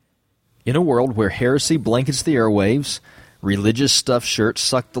In a world where heresy blankets the airwaves, religious stuffed shirts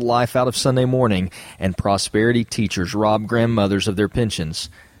suck the life out of Sunday morning, and prosperity teachers rob grandmothers of their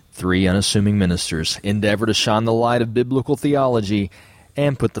pensions, three unassuming ministers endeavor to shine the light of biblical theology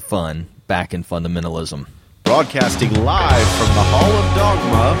and put the fun back in fundamentalism. Broadcasting live from the Hall of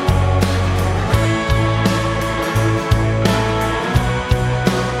Dogma.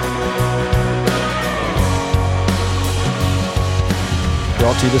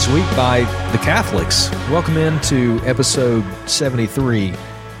 Brought to you this week by the Catholics. Welcome into episode 73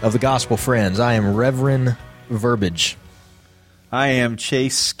 of the Gospel Friends. I am Reverend Verbiage. I am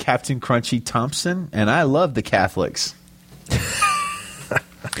Chase Captain Crunchy Thompson, and I love the Catholics.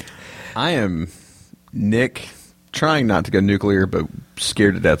 I am Nick, trying not to go nuclear, but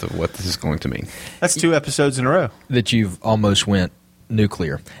scared to death of what this is going to mean. That's 2 episodes in a row. That you've almost went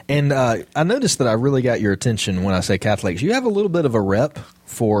nuclear. And I noticed that I really got your attention when I say Catholics. You have a little bit of a rep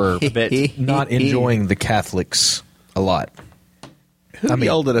for not enjoying the Catholics a lot. Who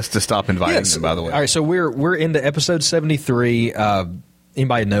yelled at us to stop inviting them, by the way? All right, so we're into episode 73.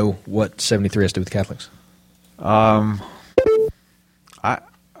 Anybody know what 73 has to do with Catholics? I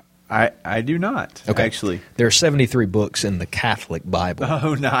do not, actually. There are 73 books in the Catholic Bible.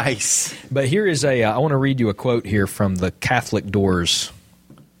 Oh, nice. But here is I want to read you a quote here from the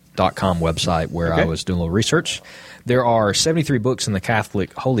CatholicDoors.com website where I was doing a little research. There are 73 books in the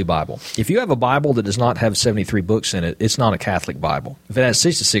Catholic Holy Bible. If you have a Bible that does not have 73 books in it, it's not a Catholic Bible. If it has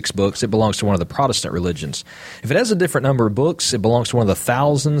 66 books, it belongs to one of the Protestant religions. If it has a different number of books, it belongs to one of the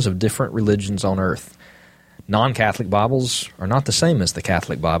thousands of different religions on earth. Non-Catholic Bibles are not the same as the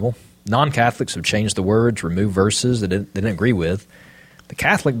Catholic Bible. Non-Catholics have changed the words, removed verses that they didn't agree with. The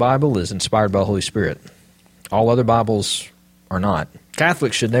Catholic Bible is inspired by the Holy Spirit. All other Bibles are not.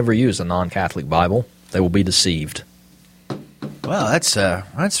 Catholics should never use a non-Catholic Bible. They will be deceived. Well,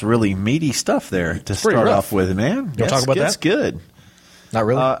 that's really meaty stuff there to start off with, man. You'll talk about that? That's good. Not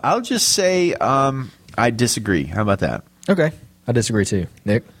really? I'll just say I disagree. How about that? Okay. I disagree too.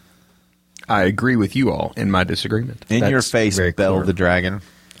 Nick? I agree with you all in my disagreement. In your face, Bell the Dragon.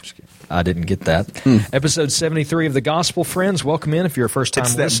 I didn't get that. Episode 73 of the Gospel Friends. Welcome in if you're a first-time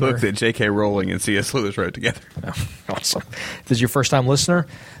listener. It's that book that J.K. Rowling and C.S. Lewis wrote together. Oh, awesome. If this is your first-time listener,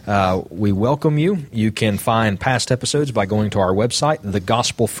 we welcome you. You can find past episodes by going to our website,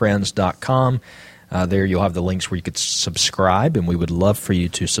 thegospelfriends.com. There you'll have the links where you could subscribe, and we would love for you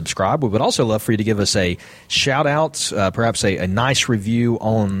to subscribe. We would also love for you to give us a shout-out, perhaps a nice review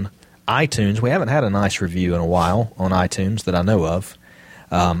on iTunes. We haven't had a nice review in a while on iTunes that I know of.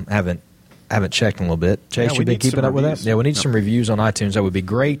 Haven't checked in a little bit. Chase, you been keeping up with that? Yeah, we need some reviews on iTunes. That would be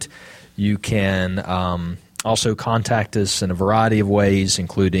great. You can also contact us in a variety of ways,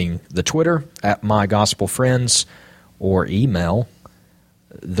 including the Twitter at MyGospelFriends or email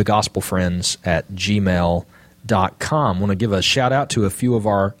thegospelfriends@gmail.com. I want to give a shout out to a few of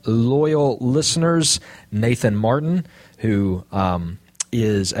our loyal listeners. Nathan Martin, who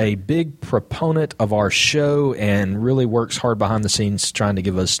is a big proponent of our show and really works hard behind the scenes trying to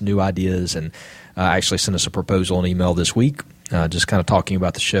give us new ideas, and actually sent us a proposal and email this week, just kind of talking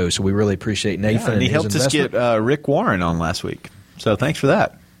about the show. So we really appreciate Nathan. Yeah, and he helped us get Rick Warren on last week. So thanks for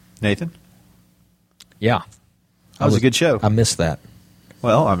that, Nathan. Yeah. That was a good show. I missed that.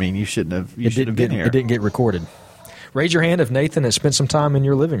 Well, I mean, you should have been here. It didn't get recorded. Raise your hand if Nathan has spent some time in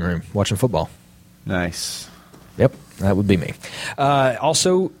your living room watching football. Nice. Yep, that would be me.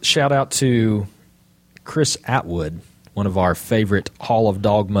 Also, shout out to Chris Atwood, one of our favorite Hall of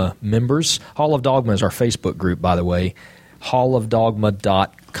Dogma members. Hall of Dogma is our Facebook group, by the way,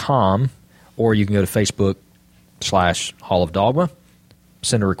 hallofdogma.com, or you can go to Facebook/Hall of Dogma.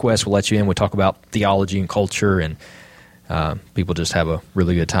 Send a request, we'll let you in. We talk about theology and culture, and people just have a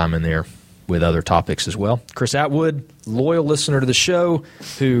really good time in there with other topics as well. Chris Atwood, loyal listener to the show,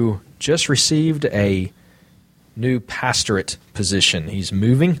 who just received a new pastorate position. He's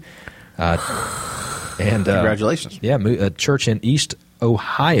moving. And congratulations. Yeah, a church in East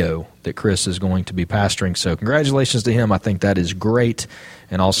Ohio that Chris is going to be pastoring. So congratulations to him. I think that is great.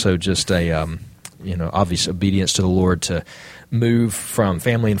 And also just a obvious obedience to the Lord to move from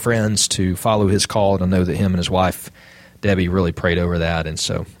family and friends to follow his call. And I know that him and his wife, Debbie, really prayed over that. And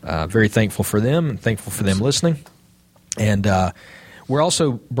so very thankful for them and thankful for them listening. And we're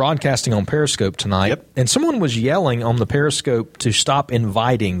also broadcasting on Periscope tonight. Yep. And someone was yelling on the Periscope to stop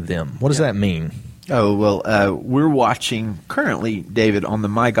inviting them. What does that mean? Oh, well, we're watching currently, David, on the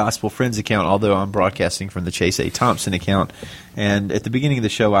My Gospel Friends account, although I'm broadcasting from the Chase A. Thompson account. And at the beginning of the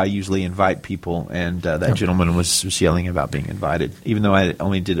show, I usually invite people, and that gentleman was yelling about being invited, even though I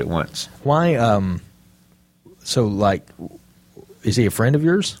only did it once. Why? So, like, Is he a friend of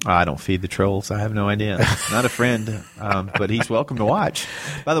yours? I don't feed the trolls. I have no idea. Not a friend, but he's welcome to watch.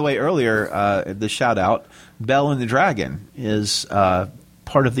 By the way, earlier, the shout-out, Bell and the Dragon is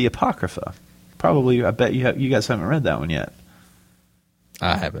part of the Apocrypha. Probably, I bet you guys haven't read that one yet.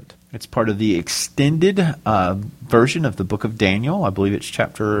 I haven't. It's part of the extended version of the book of Daniel. I believe it's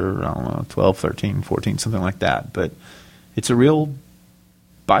chapter, 12, 13, 14, something like that. But it's a real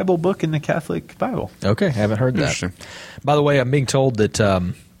Bible book in the Catholic Bible. Okay, haven't heard that. By the way, I'm being told that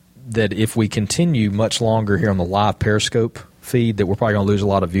that if we continue much longer here on the live Periscope feed, that we're probably going to lose a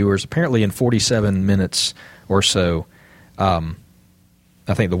lot of viewers. Apparently, in 47 minutes or so, I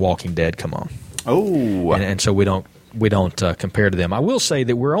think The Walking Dead come on. Oh, and so we don't compare to them. I will say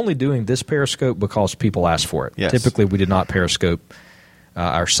that we're only doing this Periscope because people asked for it. Yes. Typically, we did not Periscope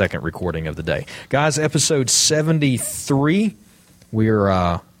our second recording of the day. Guys, episode 73. We're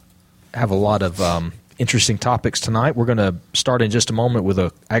have a lot of interesting topics tonight. We're going to start in just a moment with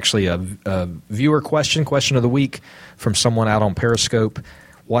a viewer question of the week from someone out on Periscope.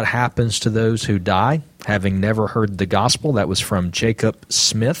 What happens to those who die, having never heard the gospel? That was from Jacob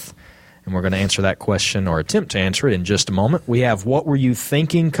Smith. And we're going to answer that question, or attempt to answer it, in just a moment. We have What Were You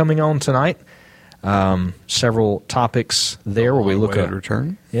Thinking coming on tonight. Several topics there where we look at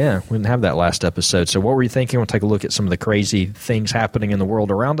return. Yeah, we didn't have that last episode. So what were you thinking? We'll take a look at some of the crazy things happening in the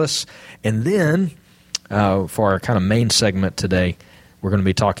world around us. And then for our kind of main segment today, we're going to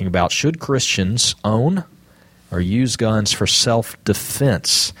be talking about, should Christians own or use guns for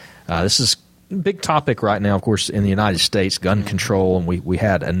self-defense? This is a big topic right now, of course, in the United States, gun control. And we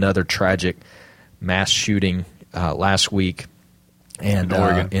had another tragic mass shooting last week and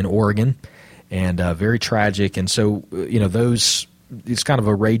in Oregon. And very tragic. And so, it's kind of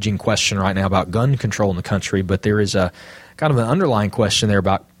a raging question right now about gun control in the country, but there is a kind of an underlying question there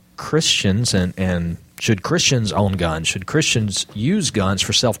about Christians and should Christians own guns? Should Christians use guns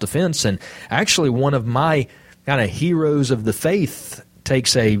for self-defense? And actually, one of my kind of heroes of the faith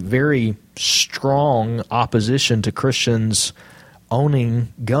takes a very strong opposition to Christians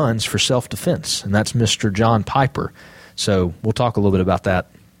owning guns for self-defense, and that's Mr. John Piper. So we'll talk a little bit about that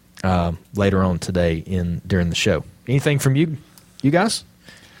later on today during the show. Anything from you guys?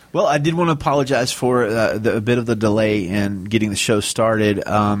 Well, I did want to apologize for a bit of the delay in getting the show started.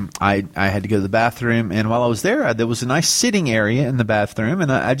 I had to go to the bathroom, and while I was there was a nice sitting area in the bathroom,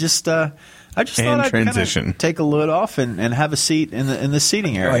 and I just thought I'd transition. Kind of take a load off and have a seat in the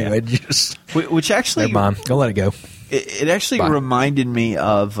seating area. Which actually, never mind. Go let it go. It actually reminded me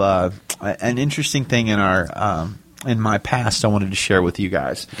of an interesting thing in my past I wanted to share with you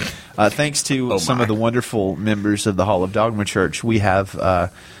guys. Thanks to some of the wonderful members of the Hall of Dogma Church, we have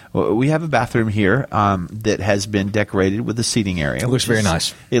a bathroom here that has been decorated with a seating area. It looks very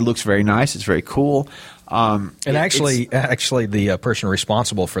nice. It looks very nice. It's very cool. And actually, the person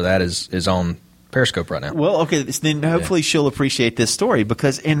responsible for that is on Periscope right now. Well, okay, then hopefully she'll appreciate this story,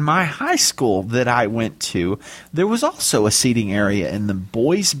 because in my high school that I went to, there was also a seating area in the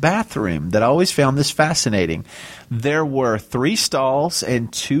boys' bathroom that I always found this fascinating. There were 3 stalls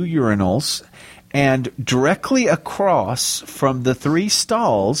and 2 urinals, and directly across from the 3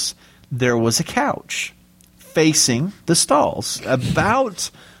 stalls, there was a couch facing the stalls, about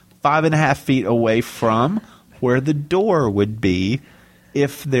 5.5 feet away from where the door would be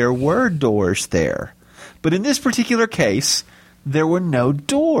if there were doors there. But in this particular case, there were no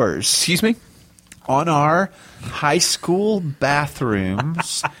doors. Excuse me? On our high school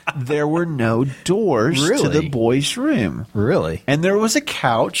bathrooms, there were no doors to the boys' room. Really? And there was a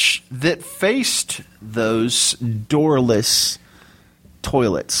couch that faced those doorless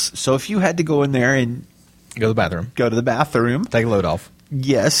toilets. So if you had to go in there and go to the bathroom, take a load off.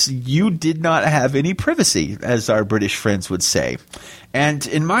 Yes, you did not have any privacy, as our British friends would say. And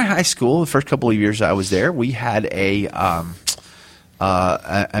in my high school, the first couple of years I was there, we had a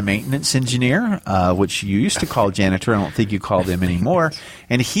maintenance engineer, which you used to call janitor. I don't think you call them anymore.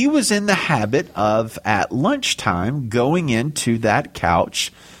 And he was in the habit of, at lunchtime, going into that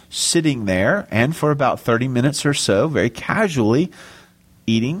couch, sitting there, and for about 30 minutes or so, very casually,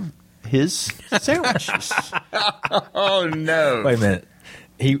 eating his sandwiches. Oh, no. Wait a minute.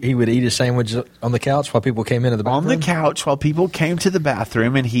 He would eat his sandwich on the couch while people came into the bathroom? On the couch while people came to the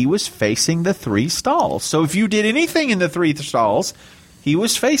bathroom, and he was facing the 3 stalls. So if you did anything in the 3 stalls, he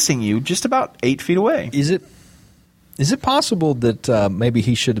was facing you just about 8 feet away. Is it possible that maybe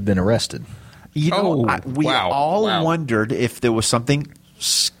he should have been arrested? We all wondered if there was something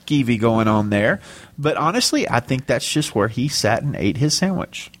skeevy going on there. But honestly, I think that's just where he sat and ate his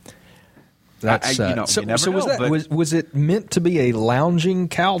sandwich. That's you never so was know, that but- was it meant to be a lounging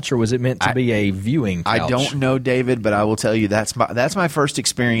couch or was it meant to be a viewing couch? I don't know, David, but I will tell you that's my first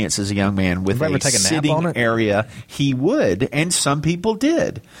experience as a young man with Ever a take a nap sitting on it? area. He would, and some people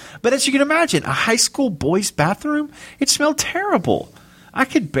did. But as you can imagine, a high school boys' bathroom, it smelled terrible. I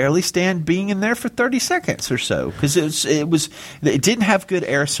could barely stand being in there for 30 seconds or so because it didn't have good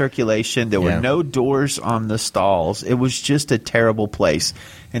air circulation. There were no doors on the stalls. It was just a terrible place.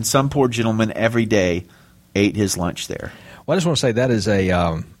 And some poor gentleman every day ate his lunch there. Well, I just want to say that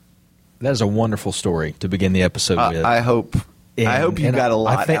is a wonderful story to begin the episode with. I hope you got a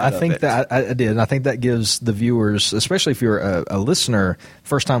lot out I think of it. that I did, and I think that gives the viewers, especially if you're a listener,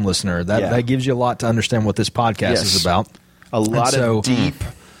 first-time listener, that gives you a lot to understand what this podcast is about. A lot of deep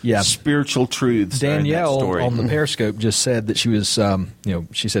spiritual truths. Danielle in that story. on the Periscope just said that she was,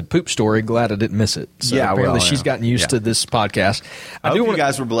 she said, poop story, glad I didn't miss it. So apparently she's gotten used to this podcast. I hope you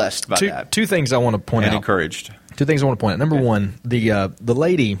guys were blessed by that. Two things I want to point out. And encouraged. Two things I want to point out. Number one, the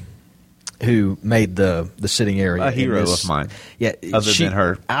lady who made the sitting area. A hero of mine. Yeah. Than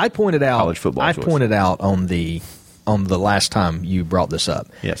her I pointed out college football choice. pointed out on the last time you brought this up.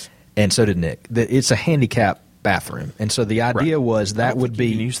 Yes. And so did Nick. That it's a handicap bathroom. And so the idea was that would be.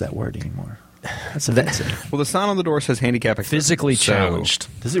 You can use that word anymore. That's offensive. Well, the sign on the door says handicap accessible. Physically challenged.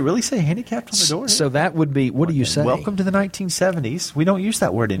 Does it really say handicapped on the door? So that would be. What do you say? Welcome to the 1970s. We don't use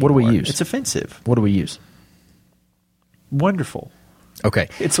that word anymore. What do we use? It's offensive. What do we use? Wonderful. Okay,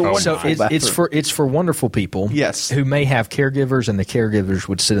 it's a wonderful bathroom. it's for wonderful people. Yes. Who may have caregivers, and the caregivers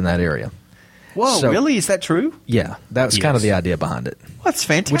would sit in that area. Whoa, really? Is that true? Yeah, that's kind of the idea behind it. Well, that's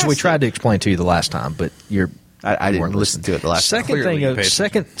fantastic. Which we tried to explain to you the last time, but I didn't listen to it the last time.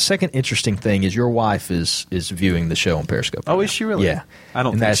 Second interesting thing is your wife is viewing the show on Periscope. Oh, is she really? Yeah, I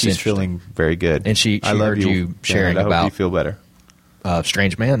don't think she's feeling very good. And she heard you sharing I hope about you feel better.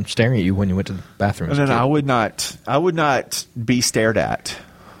 Strange man staring at you when you went to the bathroom. No, I would not be stared at.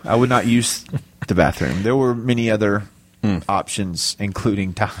 I would not use the bathroom. There were many other options,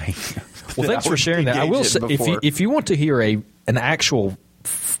 including dying. Well, thanks for sharing that. I will say, if you want to hear an actual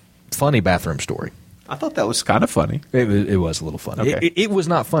funny bathroom story, I thought that was kind of funny. It was a little funny. Okay. It was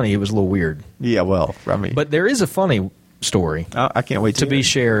not funny. It was a little weird. Yeah, well, I mean, but there is a funny story. I can't wait to be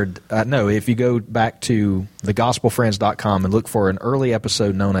shared. No, if you go back to thegospelfriends.com and look for an early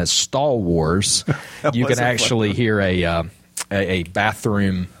episode known as Stall Wars, you can actually hear a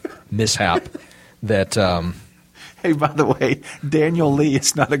bathroom mishap that. Hey, by the way, Daniel Lee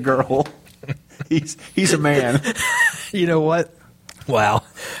is not a girl. He's a man. You know what? Wow.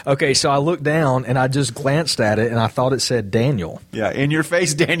 Okay, so I looked down and I just glanced at it and I thought it said Daniel. Yeah, in your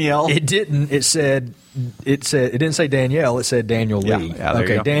face, Danielle. It didn't. It didn't say Danielle. It said Daniel Lee. Yeah,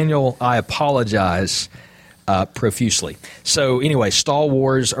 okay, Daniel, I apologize profusely. So anyway, Stall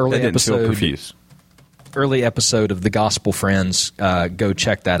Wars early episode of the Gospel Friends. Go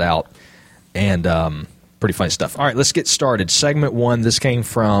check that out. And pretty funny stuff. All right, let's get started. Segment 1. This came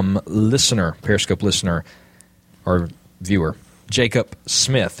from Periscope listener or viewer, Jacob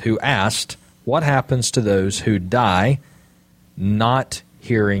Smith, who asked, what happens to those who die not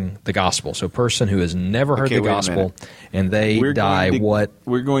hearing the gospel? So a person who has never heard the gospel and they die, what?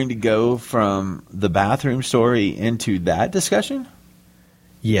 We're going to go from the bathroom story into that discussion?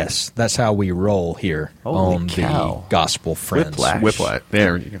 Yes, that's how we roll here on the Gospel Friends. Whiplash.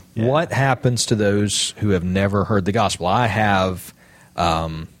 There you go. Yeah. What happens to those who have never heard the gospel? I have,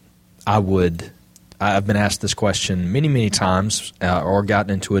 I've been asked this question many, many times or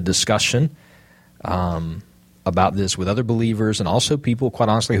gotten into a discussion about this with other believers and also people, quite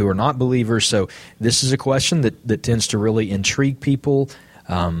honestly, who are not believers. So this is a question that tends to really intrigue people.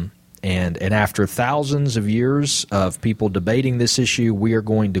 And after thousands of years of people debating this issue, we are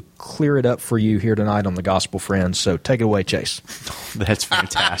going to clear it up for you here tonight on the Gospel Friends. So take it away, Chase. That's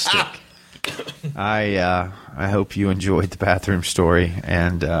fantastic. I hope you enjoyed the bathroom story.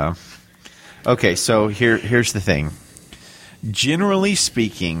 And okay, so here's the thing. Generally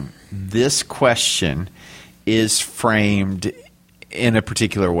speaking, this question is framed in a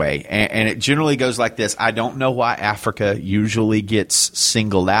particular way. And it generally goes like this. I don't know why Africa usually gets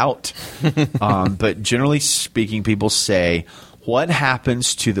singled out. But generally speaking, people say, what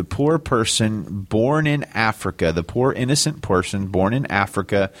happens to the poor person born in Africa, the poor innocent person born in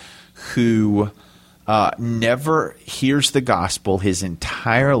Africa who never hears the gospel his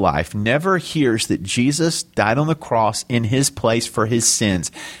entire life, never hears that Jesus died on the cross in his place for his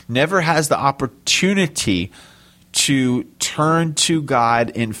sins, never has the opportunity to turn to God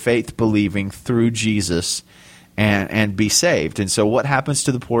in faith believing through Jesus and be saved. And so what happens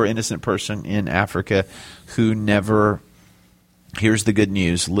to the poor innocent person in Africa who never here's the good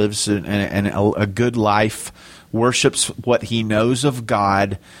news, lives a good life, worships what he knows of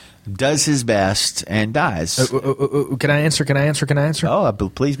God, does his best, and dies. Can I answer? Oh,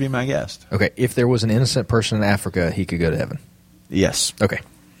 please be my guest. Okay, if there was an innocent person in Africa, he could go to heaven. Yes. Okay.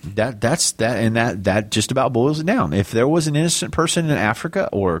 That just about boils it down. If there was an innocent person in Africa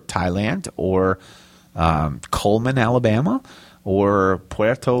or Thailand or Coleman, Alabama, or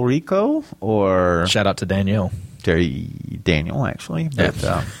Puerto Rico, or shout out to Danielle. Daniel, actually, but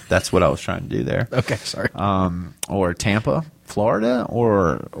that's what I was trying to do there. Okay, sorry. Or Tampa, Florida,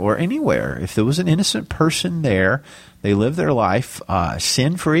 or anywhere. If there was an innocent person there, they lived their life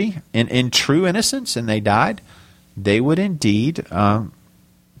sin-free in true innocence, and they died, they would indeed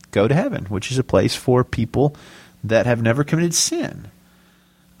go to heaven, which is a place for people that have never committed sin.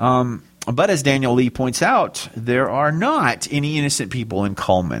 But as Daniel Lee points out, there are not any innocent people in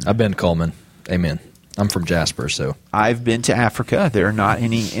Coleman. I've been to Coleman. Amen. I'm from Jasper, so. I've been to Africa. There are not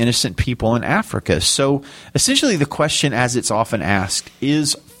any innocent people in Africa. So essentially the question, as it's often asked,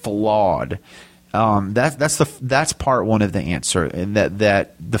 is flawed. That's part one of the answer. And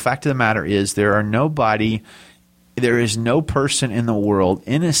that the fact of the matter is there is no person in the world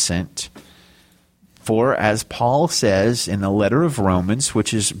innocent. For, as Paul says in the letter of Romans,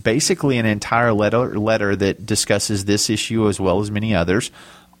 which is basically an entire letter that discusses this issue as well as many others,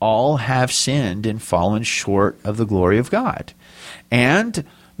 all have sinned and fallen short of the glory of God. And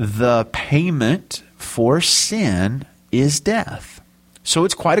the payment for sin is death. So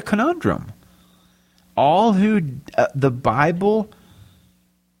it's quite a conundrum. The Bible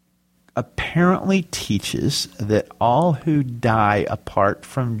apparently teaches that all who die apart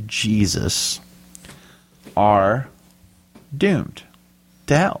from Jesus are doomed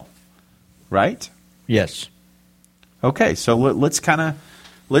to hell, right? Yes. Okay, so let's kind of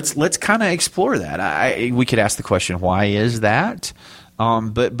explore that. We could ask the question, why is that?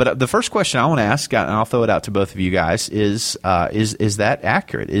 But the first question I want to ask, and I'll throw it out to both of you guys, is that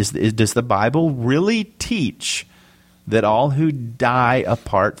accurate? Does the Bible really teach that all who die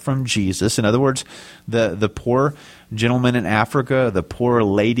apart from Jesus, in other words, the poor gentleman in Africa, the poor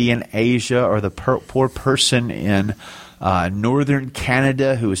lady in Asia, or the poor person in northern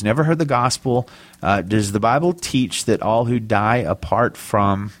Canada who has never heard the gospel, does the Bible teach that all who die apart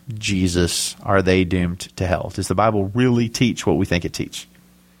from Jesus, are they doomed to hell? Does the Bible really teach what we think it teaches?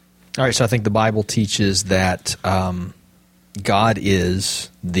 All right, so I think the Bible teaches that God is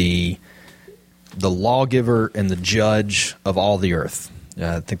the lawgiver and the judge of all the earth.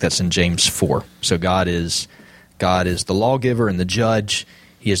 I think that's in James 4. So God is the lawgiver and the judge.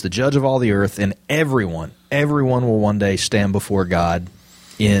 He is the judge of all the earth, and everyone will one day stand before God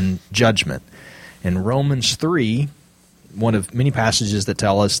in judgment. In Romans 3, one of many passages that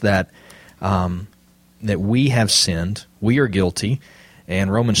tell us that we have sinned, we are guilty,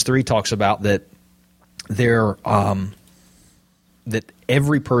 and Romans 3 talks about that that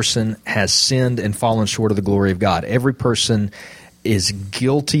every person has sinned and fallen short of the glory of God. Every person is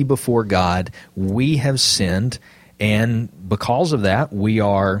guilty before God. We have sinned, and because of that, we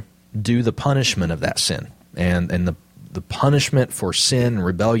are due the punishment of that sin. And the punishment for sin,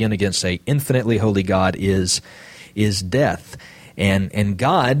 rebellion against an infinitely holy God is death. And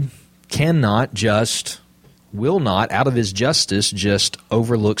God will not, out of his justice, just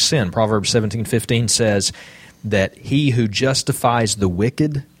overlook sin. Proverbs 17:15 says that he who justifies the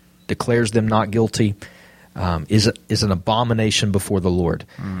wicked, declares them not guilty, is an abomination before the Lord.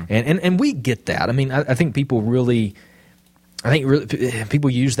 And we get that. I mean, I think people really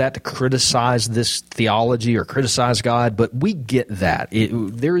people use that to criticize this theology or criticize God, but we get that.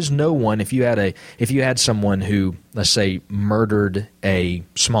 There is no one, if you had someone who, let's say, murdered a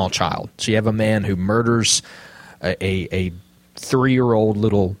small child. So you have a man who murders a 3-year-old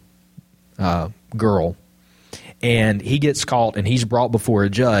little girl, and he gets caught and he's brought before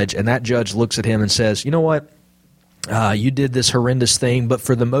a judge, and that judge looks at him and says, you know what? You did this horrendous thing, but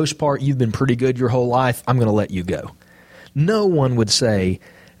for the most part, you've been pretty good your whole life. I'm going to let you go. No one would say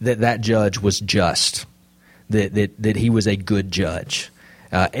that judge was just, that he was a good judge.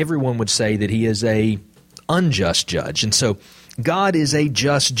 Everyone would say that he is a unjust judge. And so God is a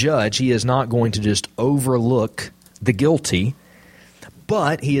just judge. He is not going to just overlook the guilty,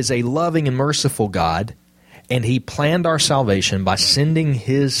 but he is a loving and merciful God, and he planned our salvation by sending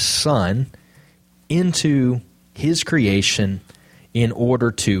his Son into his creation in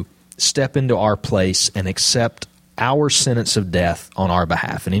order to step into our place and accept our sentence of death on our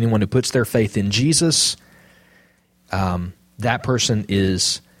behalf. And anyone who puts their faith in Jesus, that person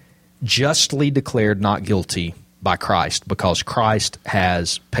is justly declared not guilty by Christ, because Christ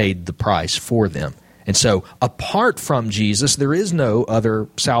has paid the price for them. And so apart from Jesus, there is no other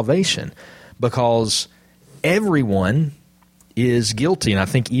salvation, because everyone is guilty. And I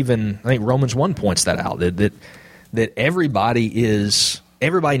think Romans 1 points that out, that everybody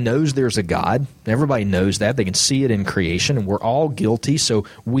knows there's a God. Everybody knows that. They can see it in creation, and we're all guilty. So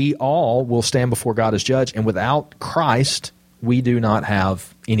we all will stand before God as judge. And without Christ, we do not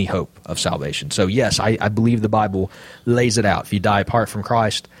have any hope of salvation. So yes, I believe the Bible lays it out. If you die apart from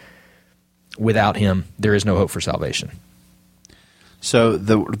Christ, without him, there is no hope for salvation. So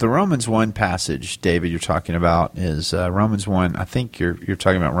the Romans 1 passage, David, you're talking about is Romans 1. I think you're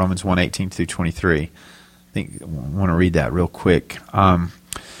talking about Romans 1:18 through 23. I want to read that real quick.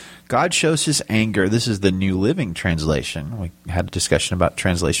 God shows his anger. This is the New Living Translation. We had a discussion about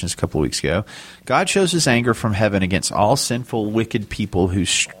translations a couple of weeks ago. God shows his anger from heaven against all sinful, wicked people who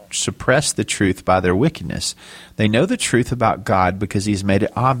suppress the truth by their wickedness. They know the truth about God because he's made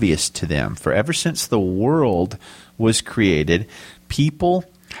it obvious to them. For ever since the world was created, people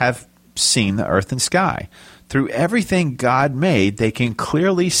have seen the earth and sky. Through everything God made, they can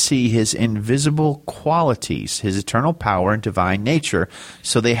clearly see his invisible qualities, his eternal power and divine nature,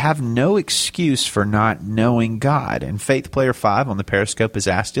 so they have no excuse for not knowing God. And Faith Player 5 on the Periscope has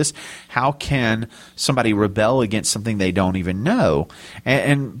asked us, how can somebody rebel against something they don't even know?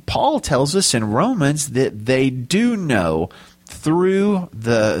 And Paul tells us in Romans that they do know through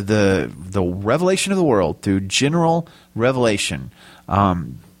the revelation of the world, through general revelation,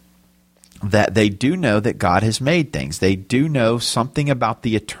 that they do know that God has made things. They do know something about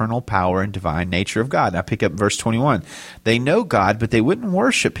the eternal power and divine nature of God. Now pick up verse 21. They know God, but they wouldn't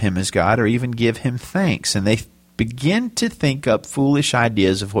worship him as God or even give him thanks. And they begin to think up foolish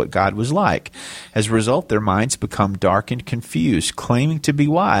ideas of what God was like. As a result, their minds become dark and confused. Claiming to be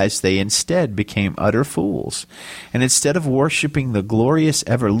wise, they instead became utter fools. And instead of worshiping the glorious,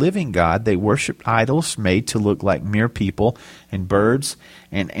 ever-living God, they worshiped idols made to look like mere people and birds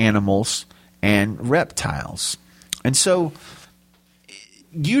and animals and reptiles. And so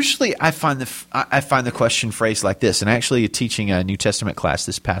usually I find the question phrased like this. And actually teaching a New Testament class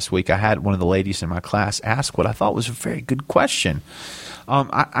this past week, I had one of the ladies in my class ask what I thought was a very good question.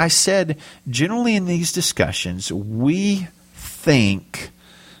 I said, generally in these discussions, we think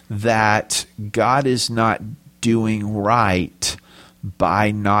that God is not doing right by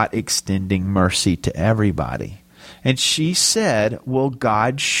not extending mercy to everybody. And she said, well,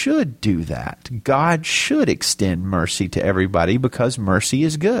 God should do that. God should extend mercy to everybody because mercy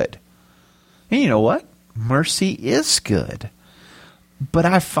is good. And you know what? Mercy is good. But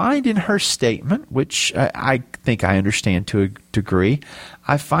I find in her statement, which I think I understand to a degree,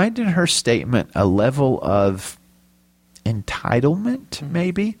 I find in her statement a level of entitlement,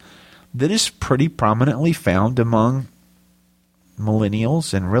 maybe, that is pretty prominently found among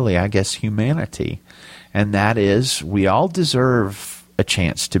millennials and really, I guess, humanity. And that is, we all deserve a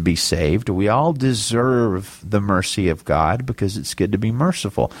chance to be saved. We all deserve the mercy of God because it's good to be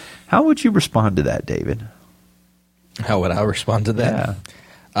merciful. How would you respond to that, David? How would I respond to that?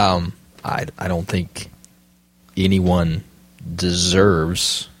 Yeah. I don't think anyone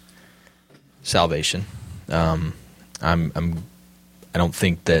deserves salvation. I don't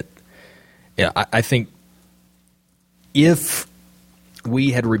think that. Yeah, I think if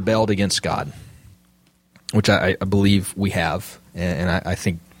we had rebelled against God, which I believe we have, and I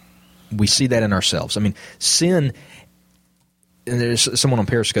think we see that in ourselves. I mean, sin, and there's someone on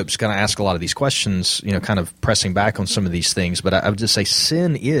Periscope who's going to ask a lot of these questions, kind of pressing back on some of these things, but I would just say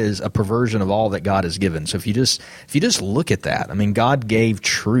sin is a perversion of all that God has given. So if you just look at that, I mean, God gave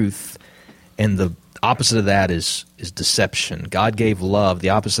truth, and the opposite of that is deception. God gave love.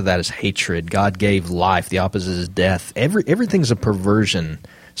 The opposite of that is hatred. God gave life. The opposite is death. Everything's a perversion.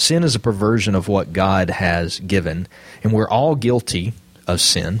 Sin is a perversion of what God has given, and we're all guilty of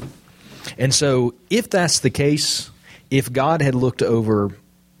sin. And so if that's the case, if God had looked over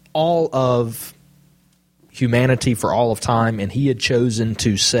all of humanity for all of time and he had chosen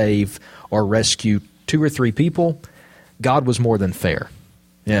to save or rescue 2 or 3 people, God was more than fair.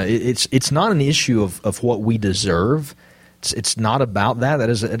 Yeah, it's not an issue of what we deserve. It's not about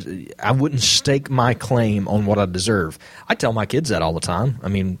that. I wouldn't stake my claim on what I deserve. I tell my kids that all the time. I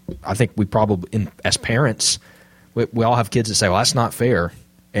mean, I think we probably, as parents, we all have kids that say, well, that's not fair.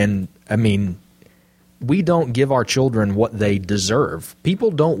 And, I mean, we don't give our children what they deserve.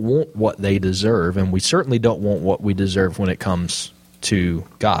 People don't want what they deserve, and we certainly don't want what we deserve when it comes to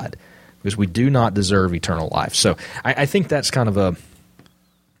God, because we do not deserve eternal life. So I think that's kind of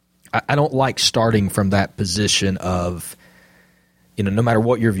I don't like starting from that position of, no matter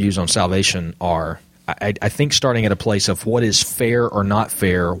what your views on salvation are, I think starting at a place of what is fair or not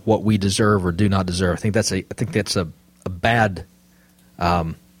fair, what we deserve or do not deserve. I think that's a bad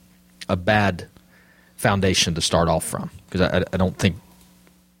foundation to start off from, because I don't think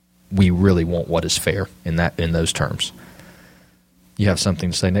we really want what is fair in those terms. You have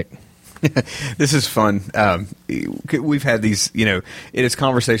something to say, Nick? This is fun. We've had these, it is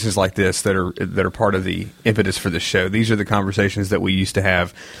conversations like this that are part of the impetus for this show. These are the conversations that we used to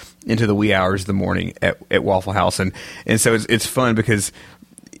have into the wee hours of the morning at Waffle House, and so it's fun because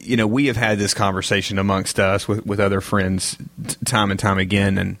we have had this conversation amongst us with other friends time and time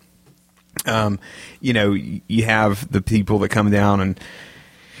again, and you have the people that come down and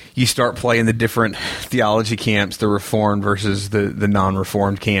you start playing the different theology camps, the Reformed versus the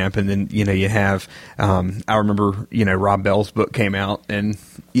non-Reformed camp, and then you have. I remember Rob Bell's book came out, and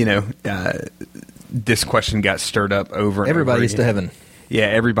this question got stirred up over. And everybody over gets to heaven. Yeah,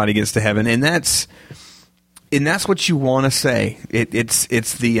 everybody gets to heaven, and that's what you want to say. It's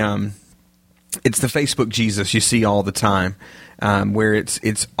the Facebook Jesus you see all the time, where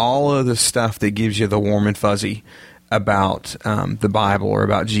it's all of the stuff that gives you the warm and fuzzy about the Bible or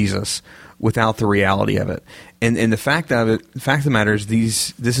about Jesus without the reality of it. And the fact of the matter is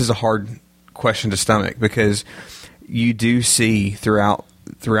this is a hard question to stomach, because you do see throughout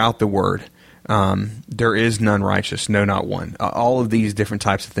the Word, there is none righteous, no, not one. All of these different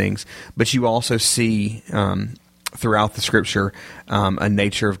types of things. But you also see throughout the Scripture a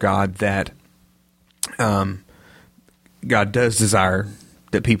nature of God that God does desire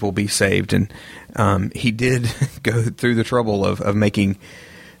that people be saved, and He did go through the trouble of making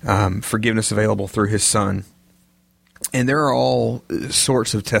forgiveness available through His Son. And there are all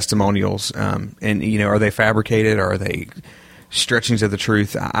sorts of testimonials, and are they fabricated? Are they stretchings of the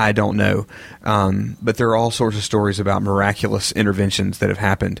truth? I don't know, but there are all sorts of stories about miraculous interventions that have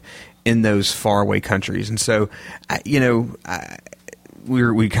happened in those faraway countries. And so,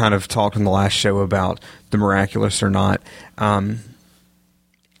 we kind of talked in the last show about the miraculous or not.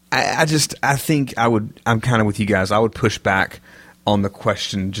 I think I'm kind of with you guys. I would push back on the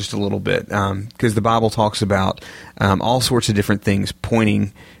question just a little bit, because the Bible talks about all sorts of different things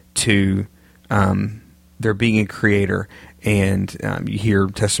pointing to there being a creator, and you hear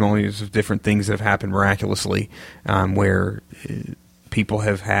testimonies of different things that have happened miraculously, where people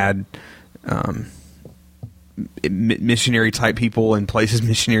have had missionary type people in places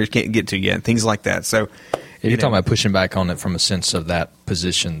missionaries can't get to yet, things like that. So you're talking about pushing back on it from a sense of that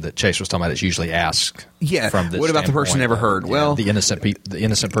position that Chase was talking about. It's usually asked. Yeah. From this what about the person never heard? Yeah, Well, the innocent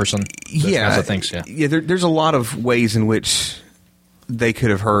person. Those kinds of things. Yeah. Yeah. There's a lot of ways in which they could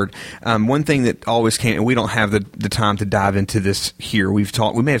have heard. One thing that always came, and we don't have the time to dive into this here. We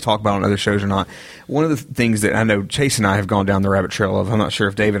may have talked about it on other shows or not. One of the things that I know Chase and I have gone down the rabbit trail of, I'm not sure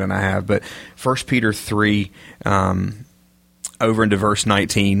if David and I have, but 1 Peter 3, over into verse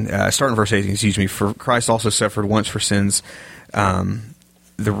 19, starting verse 18, for Christ also suffered once for sins,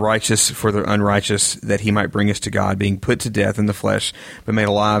 the righteous for the unrighteous, that He might bring us to God, being put to death in the flesh, but made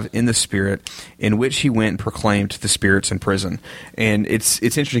alive in the Spirit, in which He went and proclaimed to the spirits in prison. And it's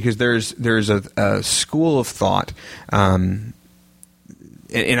interesting because there's a school of thought,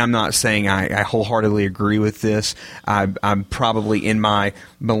 and I'm not saying I wholeheartedly agree with this. I'm probably in my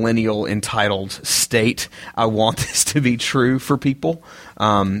millennial entitled state. I want this to be true for people,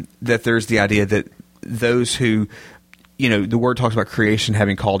 that there's the idea that those who, the Word talks about creation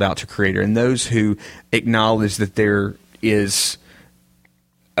having called out to Creator, and those who acknowledge that there is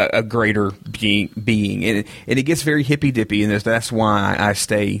a greater being. And it gets very hippy-dippy, and that's why I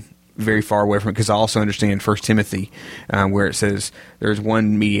stay very far away from it, because I also understand 1 Timothy, where it says there's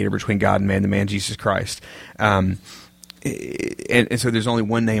one mediator between God and man, the man Jesus Christ. And so there's only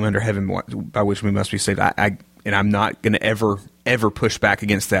one name under heaven by which we must be saved. And I'm not going to ever push back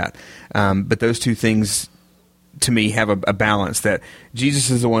against that. But those two things, to me, have a balance, that Jesus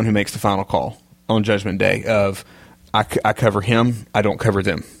is the one who makes the final call on Judgment Day of, I cover Him, I don't cover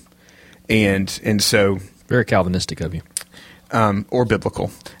them. And so... Very Calvinistic of you. Or biblical.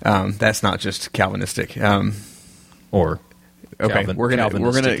 That's not just Calvinistic. Or okay,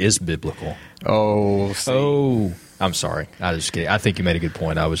 Calvinistic is biblical. Oh, I'm sorry. I just kidding. I think you made a good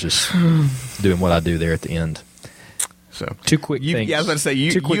point. I was just doing what I do there at the end. So two quick things. Yeah, I was going to say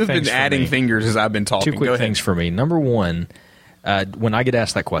you've been adding fingers as I've been talking. Two quick things for me. Number one, when I get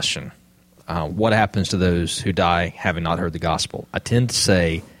asked that question, what happens to those who die having not heard the gospel? I tend to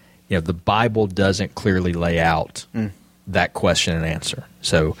say, the Bible doesn't clearly lay out that question and answer.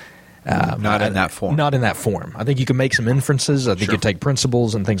 So not in that form. Not in that form. I think you can make some inferences. I think you take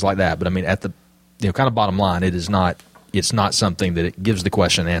principles and things like that. But I mean, at the kind of bottom line, it's not something that it gives the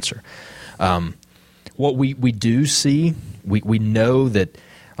question and answer. what we do see, we know that,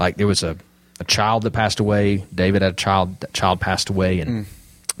 like, there was a child that passed away. David had a child. That child passed away, and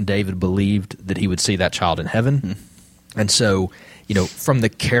David believed that he would see that child in heaven. And so, from the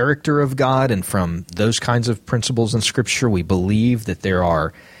character of God and from those kinds of principles in Scripture, we believe that there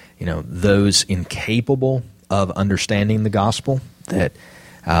are, those incapable of understanding the gospel, that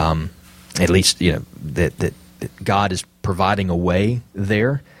at least, that God is providing a way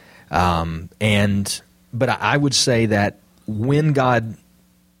there. But I would say that when God,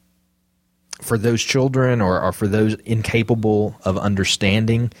 for those children or for those incapable of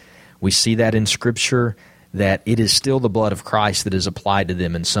understanding, we see that in Scripture, that it is still the blood of Christ that is applied to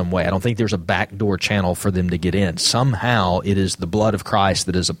them in some way. I don't think there's a backdoor channel for them to get in. Somehow it is the blood of Christ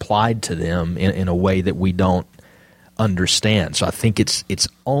that is applied to them in a way that we don't understand. So I think it's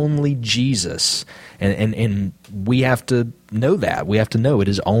only Jesus, and we have to know that. We have to know it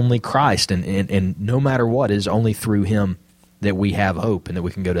is only Christ, and no matter what, it is only through Him that we have hope and that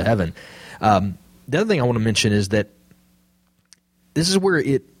we can go to heaven. The other thing I want to mention is that this is where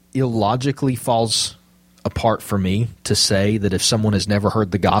it illogically falls apart for me to say that if someone has never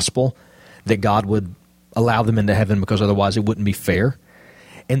heard the gospel, that God would allow them into heaven because otherwise it wouldn't be fair.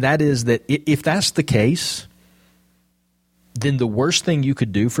 And that is that if that's the case, then the worst thing you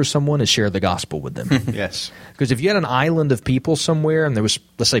could do for someone is share the gospel with them. Yes. Because if you had an island of people somewhere and there was,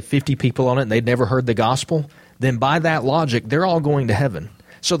 let's say, 50 people on it and they'd never heard the gospel, then by that logic, they're all going to heaven.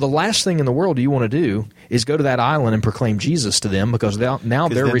 So the last thing in the world you want to do is go to that island and proclaim Jesus to them, because now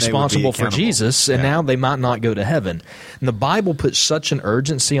they're responsible for Jesus, and now they might not go to heaven. And the Bible puts such an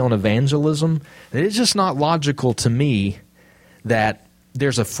urgency on evangelism that it's just not logical to me that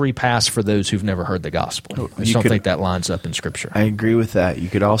there's a free pass for those who've never heard the gospel. I just don't think that lines up in Scripture. I agree with that. You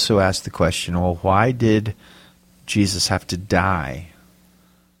could also ask the question, well, why did Jesus have to die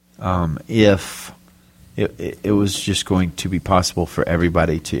if it was just going to be possible for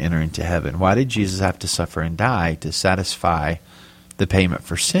everybody to enter into heaven? Why did Jesus have to suffer and die to satisfy the payment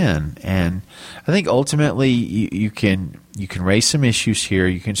for sin? And I think ultimately you can raise some issues here.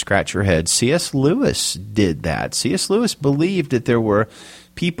 You can scratch your head. C.S. Lewis did that. C.S. Lewis believed that there were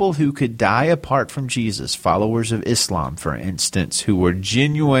people who could die apart from Jesus, followers of Islam, for instance, who were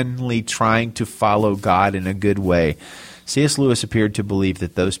genuinely trying to follow God in a good way. C.S. Lewis appeared to believe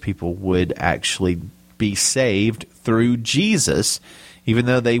that those people would actually be saved through Jesus, even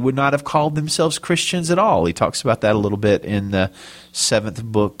though they would not have called themselves Christians at all. He talks about that a little bit in the 7th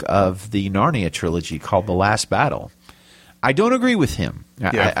book of the Narnia trilogy called The Last Battle. I don't agree with him.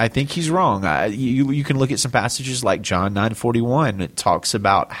 Yeah. I think he's wrong. You can look at some passages like John 9:41. It talks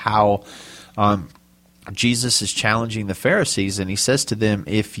about how Jesus is challenging the Pharisees, and he says to them,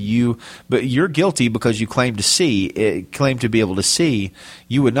 but you're guilty because you claim to be able to see.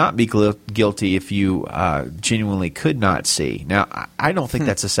 You would not be guilty if you genuinely could not see. Now, I don't think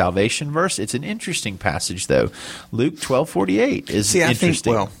that's a salvation verse. It's an interesting passage, though. Luke 12:48 is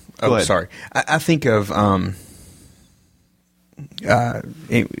interesting. I think of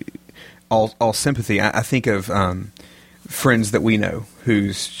all sympathy. I think of friends that we know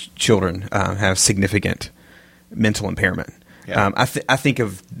whose children have significant mental impairment. Yeah. I think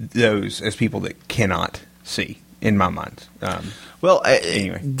of those as people that cannot see, in my mind.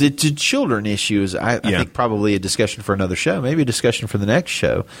 Anyway, the children issues, I think probably a discussion for another show, maybe a discussion for the next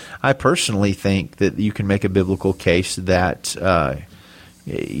show. I personally think that you can make a biblical case that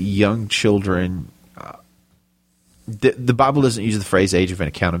young children. The Bible doesn't use the phrase age of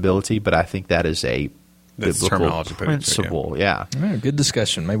accountability, but I think that is a biblical principle. Yeah. Good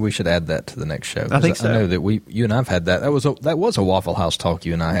discussion. Maybe we should add that to the next show. I think so. I know that you and I've had that. That was a Waffle House talk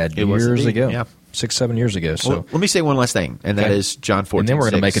you and I had years ago. Yeah. 6-7 years ago. So let me say one last thing, and that is John 14:6. And then we're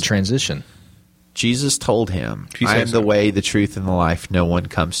going to make a transition. Jesus told him, I am the way, the truth, and the life. No one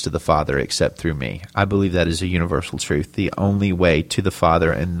comes to the Father except through me. I believe that is a universal truth. The only way to the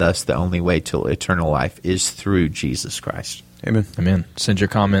Father, and thus the only way to eternal life, is through Jesus Christ. Amen. Amen. Send your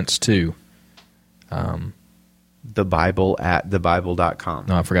comments to the Bible at thebible.com.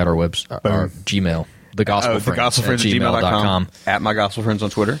 No, I forgot our our Gmail. The Gospel Friends at gmail.com. At My Gospel Friends on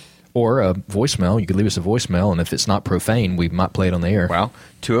Twitter. Or a voicemail. You could leave us a voicemail, and if it's not profane, we might play it on the air. Wow.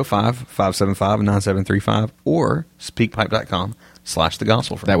 205-575-9735 or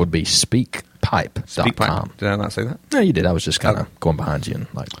speakpipe.com/thegospelfriends. That would be speakpipe.com. Speakpipe. Did I not say that? No, you did. I was just kind of going behind you and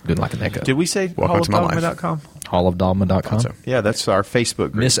doing like an echo. Did we say hallofdogma.com? Hallofdogma.com. So. Yeah, that's our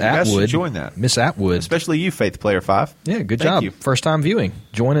Facebook group. Miss Atwood. Join that. Miss Atwood. Especially you, Faith Player 5. Yeah, good Thank job. you. First time viewing.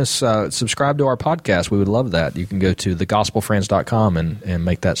 Join us. Subscribe to our podcast. We would love that. You can go to thegospelfriends.com and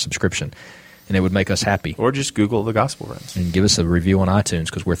make that subscription. And it would make us happy. Or just Google The Gospel Friends. And give us a review on iTunes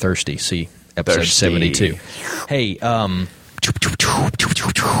because we're thirsty. See episode Thirsty. 72. Hey,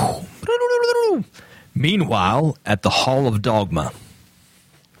 meanwhile, at the Hall of Dogma.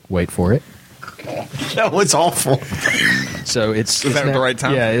 Wait for it. That was awful. So it's that now, the right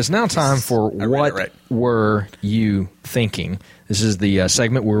time? Yeah, it's now time for read What it right. Were You Thinking? This is the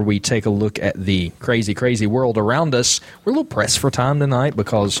segment where we take a look at the crazy, crazy world around us. We're a little pressed for time tonight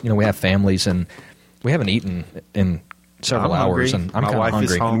because we have families and we haven't eaten in several I'm hours, hungry. and I'm My kind of wife is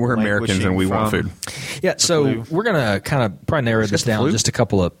hungry. home. And we're Americans and we want Languishing food. Yeah, so flu. we're gonna kind of probably narrow this the down flu? just a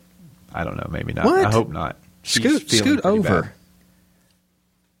couple of. I don't know. Maybe not. What? I hope not. She's feeling Scoot pretty over. bad.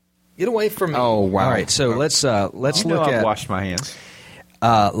 Get away from me. Oh, wow. All right, so let's You look know I've at washed my hands.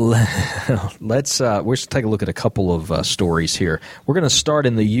 we'll take a look at a couple of stories here. We're going to start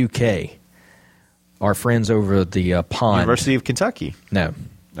in the UK. Our friends over the pond. University of Kentucky. No,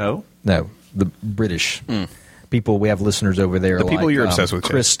 No. the British people. We have listeners over there. The people like, you're obsessed with,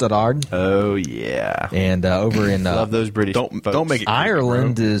 Chris Stoddard, Oh yeah. and over in Love those British. Don't folks. make it-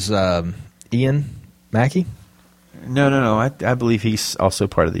 Ireland is Ian Mackey. No. I believe he's also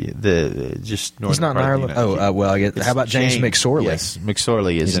part of the just northern. He's not in part of the Ireland. United Well, I get. It's How about James McSorley? Yes,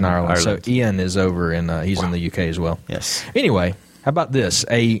 McSorley is He's in Ireland. So Ireland. Ian is over in. He's in the UK as well. Yes. Anyway, how about this?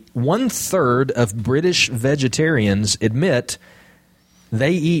 1/3 of British vegetarians admit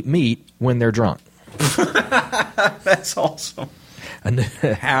they eat meat when they're drunk. That's awesome.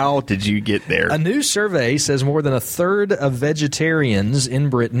 How did you get there? A new survey says more than 1/3 of vegetarians in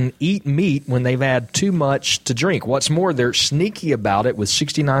Britain eat meat when they've had too much to drink. What's more, they're sneaky about it, with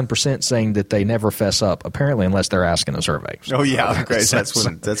 69% saying that they never fess up, apparently, unless they're asking a survey. Oh yeah, great. That's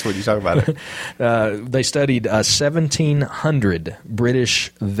what you talk about. It. They studied 1,700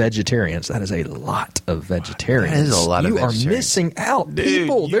 British vegetarians. That is a lot of vegetarians. That is a lot of You are vegetarians. missing out, Dude,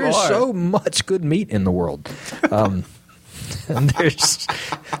 people. you There's are. so much good meat in the world. And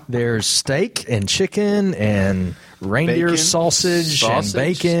there's steak and chicken and reindeer Bacon, sausage and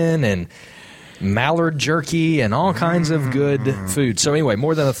bacon and mallard jerky and all kinds of good food. So anyway,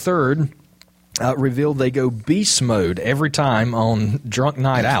 more than 1/3 revealed they go beast mode every time on drunk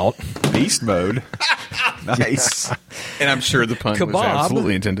night out. Beast mode. Nice. And I'm sure the pun was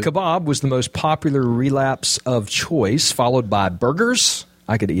absolutely intended. Kebab was the most popular relapse of choice, followed by burgers.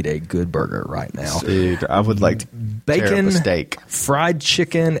 I could eat a good burger right now. Dude, I would like to tear up Bacon, a steak. fried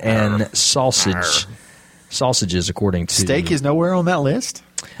chicken, and sausage. Sausages, according to Steak is nowhere on that list.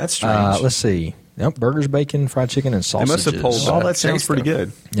 That's strange. let's see. Nope, burgers, bacon, fried chicken, and sausages. must have pulled All that sounds taste, pretty though.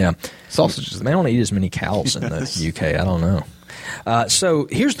 good. Yeah, Sausages. They don't eat as many cows in the UK. I don't know. So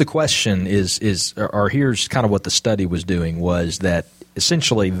here's the question: or here's kind of what the study was doing, was that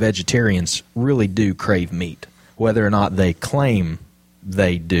essentially vegetarians really do crave meat, whether or not they claim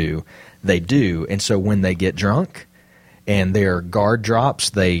they do, and so when they get drunk and their guard drops,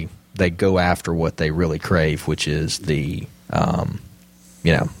 they go after what they really crave, which is the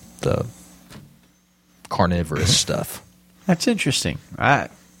the carnivorous stuff. That's interesting. I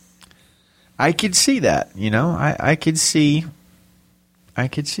could see that. I could see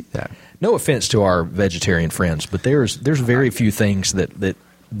that. No offense to our vegetarian friends, but there's very few things that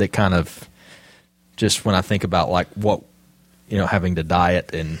kind of, just when I think about like what, having to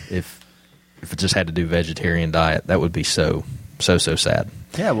diet, and if it just had to do vegetarian diet, that would be so sad.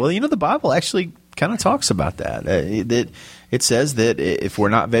 Yeah, well, the Bible actually kind of talks about that. It says that if we're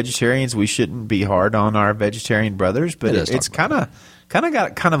not vegetarians, we shouldn't be hard on our vegetarian brothers. But It does it's talk kind of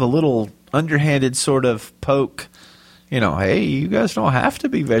got kind of a little underhanded sort of poke. Hey, you guys don't have to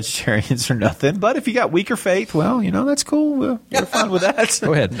be vegetarians or nothing. But if you got weaker faith, well, that's cool. We're fine with that.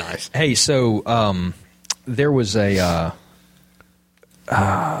 Go ahead. Nice. Hey, so there was a.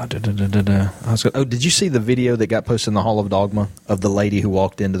 Did you see the video that got posted in the Hall of Dogma of the lady who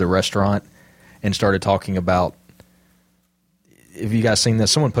walked into the restaurant and started talking about? Have you guys seen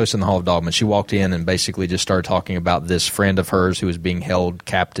this? Someone posted in the Hall of Dogma. She walked in and basically just started talking about this friend of hers who was being held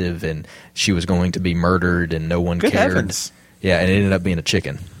captive, and she was going to be murdered, and no one Good cared. heavens. Yeah, and it ended up being a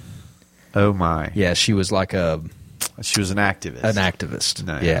chicken. Oh my! Yeah, she was like She was an activist. an activist.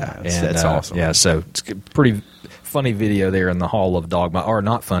 No, yeah, that's awesome. Yeah, so it's a pretty funny video there in the Hall of Dogma, or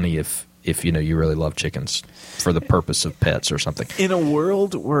not funny if you really love chickens for the purpose of pets or something. In a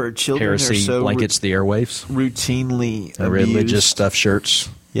world where children Heresy are so blankets the airwaves, routinely the religious abused. stuff shirts.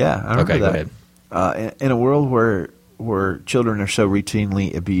 Yeah, I remember Okay, go that. ahead. In a world where children are so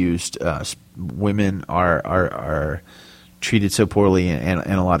routinely abused, women are treated so poorly in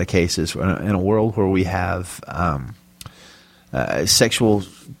a lot of cases. In a world where we have sexual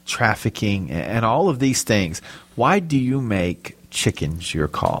trafficking and all of these things, why do you make chickens your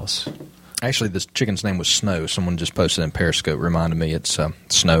cause? Actually, this chicken's name was Snow. Someone just posted in Periscope, reminded me it's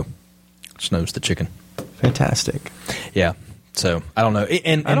Snow. Snow's the chicken. Fantastic. Yeah. So I don't know,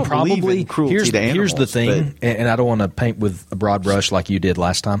 and I don't believe probably in cruelty here's to animals, the thing, and I don't want to paint with a broad brush like you did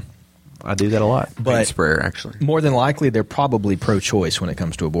last time. I do that a lot. Paint But sprayer, actually. more than likely, they're probably pro-choice when it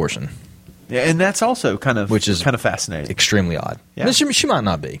comes to abortion. Yeah, and that's also kind of fascinating. Extremely odd. Yeah. But she might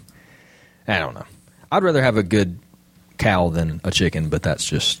not be. I don't know. I'd rather have a good cow than a chicken, but that's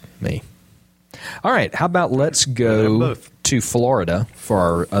just me. All right, how about let's go to Florida for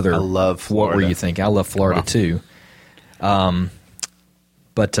our other. I love Florida. What were you thinking? I love Florida too. But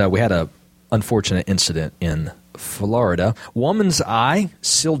we had a unfortunate incident in Florida. Woman's eye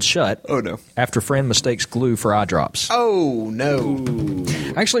sealed shut. Oh, no. After friend mistakes glue for eye drops. Oh, no.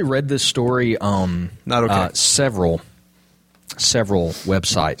 I actually read this story on Not okay. several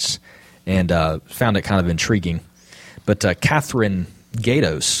websites and found it kind of intriguing. But Catherine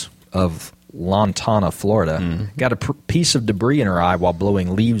Gatos of Lantana, Florida, got a piece of debris in her eye while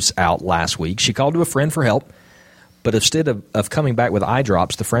blowing leaves out last week. She called to a friend for help, but instead of coming back with eye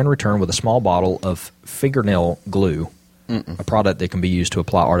drops, the friend returned with a small bottle of fingernail glue, a product that can be used to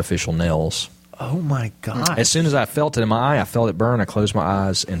apply artificial nails. Oh, my God. As soon as I felt it in my eye, I felt it burn. I closed my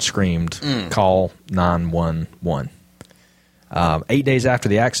eyes and screamed, call 911. 8 days after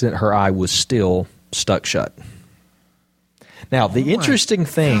the accident, her eye was still stuck shut. Now, the interesting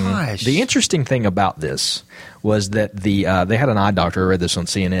thing about this was that they had an eye doctor. I read this on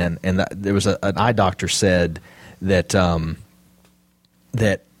CNN, and there was an eye doctor said that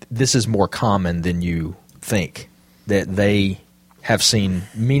that this is more common than you think. That they have seen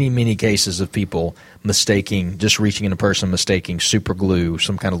many cases of people just reaching in a person, mistaking super glue,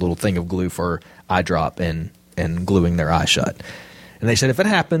 some kind of little thing of glue for eye drop, and gluing their eye shut. And they said if it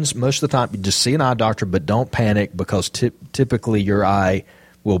happens, most of the time you just see an eye doctor, but don't panic because typically your eye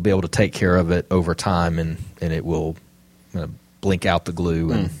will be able to take care of it over time, and it will blink out the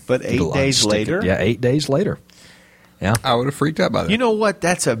glue. And But 8 days later? Yeah, 8 days later. Yeah. I would have freaked out by that. You know what?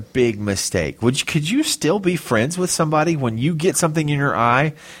 That's a big mistake. Could you still be friends with somebody when you get something in your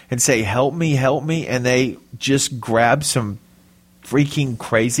eye and say, help me, and they just grab some freaking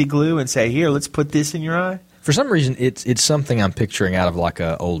crazy glue and say, here, let's put this in your eye? For some reason, it's something I'm picturing out of like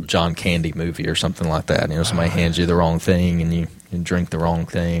a old John Candy movie or something like that. You know, somebody hands you the wrong thing and you drink the wrong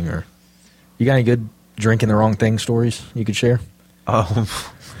thing. Or you got any good drinking the wrong thing stories you could share? I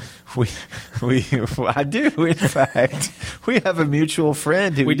do. In fact, we have a mutual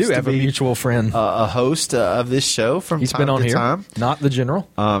friend who a host of this show from He's time been on to here. time. Not the general.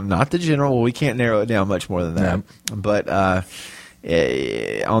 Not the general. Well, we can't narrow it down much more than that. No. But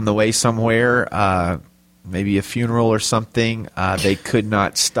on the way somewhere, maybe a funeral or something, they could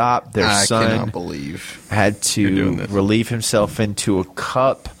not stop. Their son cannot believe had to relieve himself into a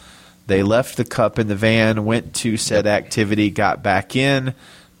cup. They left the cup in the van, went to said activity, got back in.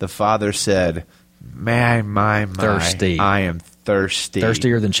 The father said, my, thirsty. I am thirsty.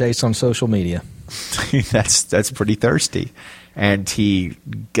 Thirstier than Chase on social media. That's pretty thirsty. And he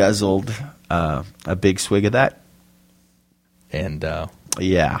guzzled a big swig of that. And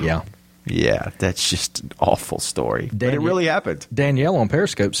Yeah, that's just an awful story. But it really happened. Danielle on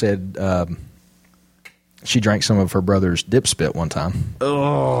Periscope said she drank some of her brother's dip spit one time.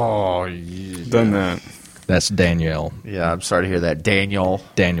 Oh, yeah. Done that. That's Danielle. Yeah, I'm sorry to hear that. Daniel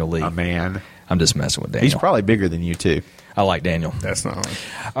Lee. A man. I'm just messing with Daniel. He's probably bigger than you, too. I like Daniel. That's not hard.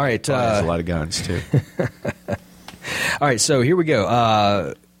 All right. He has a lot of guns, too. All right, so here we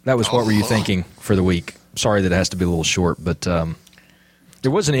go. That was What Were You Thinking for the week. Sorry that it has to be a little short, but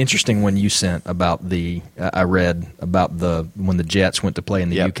there was an interesting one you sent about I read about when the Jets went to play in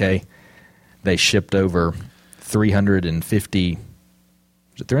the UK. They shipped over 350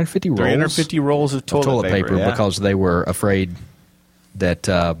 rolls of toilet paper because they were afraid that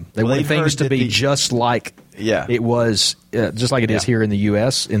they wanted things to be just like it was, just like it is here in the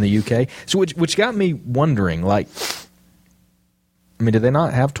U.S., in the U.K. So which got me wondering, like, I mean, do they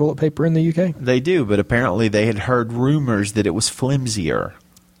not have toilet paper in the UK? They do, but apparently they had heard rumors that it was flimsier.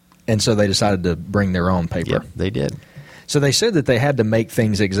 And so they decided to bring their own paper. Yep, they did. So they said that they had to make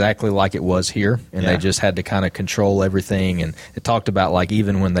things exactly like it was here, and they just had to kind of control everything. And it talked about, like,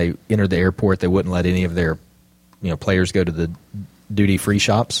 even when they entered the airport, they wouldn't let any of their players go to the duty-free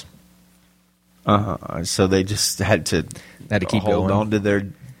shops. So they just had to keep hold going on to their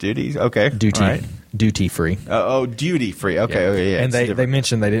duties. Okay, duty free. Duty free. Okay, And they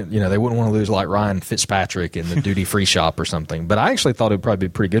mentioned they didn't. They wouldn't want to lose like Ryan Fitzpatrick in the duty free shop or something. But I actually thought it would probably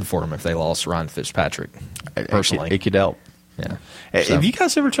be pretty good for them if they lost Ryan Fitzpatrick. Personally, it could help. Yeah. Have you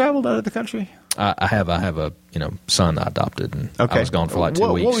guys ever traveled out of the country? I have a son I adopted, and I was gone for like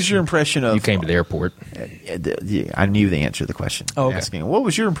 2 weeks. What was your impression of? You came to the airport. I knew the answer to the question. Oh, okay. Asking. What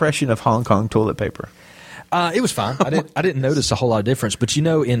was your impression of Hong Kong toilet paper? It was fine. I didn't notice a whole lot of difference. But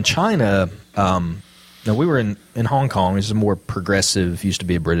in China, we were in Hong Kong. It's a more progressive. Used to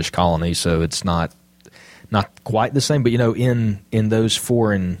be a British colony, so it's not quite the same. But in those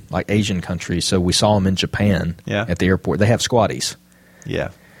foreign like Asian countries, so we saw them in Japan at the airport. They have squatties.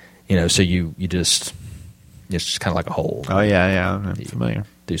 Yeah. So you just it's just kind of like a hole. Oh yeah, I'm familiar.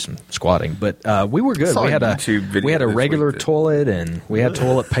 Do some squatting, but we were good. We had a regular toilet, and we had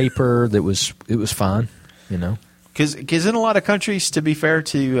toilet paper. It was fine. Because in a lot of countries, to be fair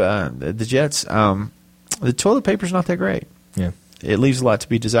to the Jets, the toilet paper's not that great. Yeah. It leaves a lot to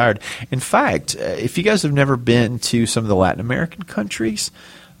be desired. In fact, if you guys have never been to some of the Latin American countries,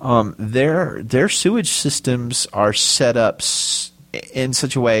 their sewage systems are set up in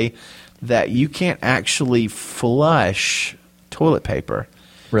such a way that you can't actually flush toilet paper.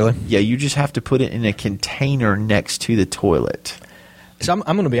 Really? Yeah, you just have to put it in a container next to the toilet. So I'm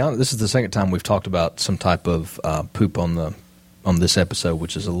going to be honest. This is the second time we've talked about some type of poop on this episode,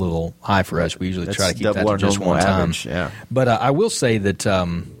 which is a little high for us. We usually try to keep that to just one average, time. Yeah. But I will say that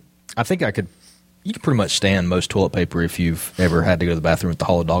I think you could pretty much stand most toilet paper if you've ever had to go to the bathroom at the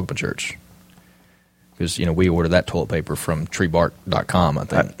Hall of Dogma Church. Because we order that toilet paper from treebark.com, I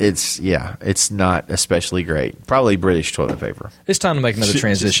think. It's not especially great. Probably British toilet paper. It's time to make another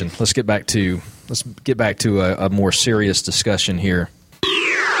transition. Let's get back to a more serious discussion here.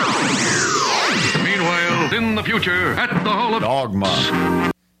 Meanwhile, in the future, at the Hall of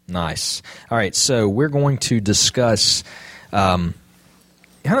Dogma. Nice. All right, so we're going to discuss kind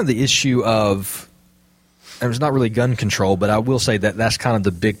of the issue of, it's not really gun control, but I will say that that's kind of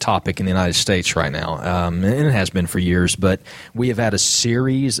the big topic in the United States right now, and it has been for years. But we have had a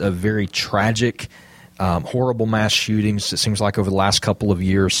series of very tragic, horrible mass shootings, it seems like, over the last couple of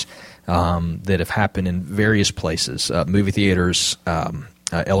years that have happened in various places, movie theaters,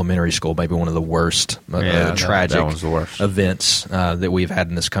 elementary school, maybe one of the worst tragic that one's the worst. events that we've had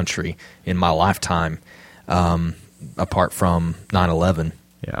in this country in my lifetime, apart from 9/11.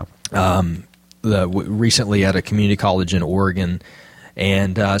 Yeah. Recently at a community college in Oregon.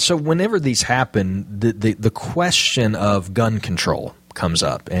 And so whenever these happen, the question of gun control comes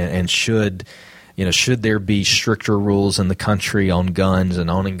up, and should there be stricter rules in the country on guns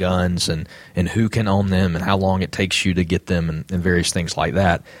and owning guns, and who can own them, and how long it takes you to get them, and various things like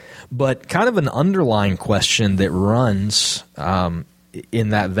that. But kind of an underlying question that runs in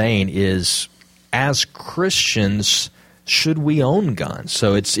that vein is, as Christians, should we own guns?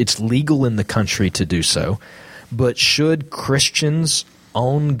 So it's legal in the country to do so, but should Christians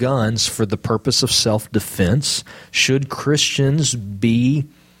own guns for the purpose of self-defense? Should Christians be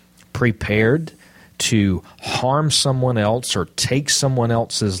prepared to harm someone else or take someone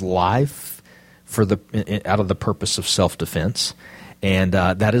else's life out of the purpose of self-defense? And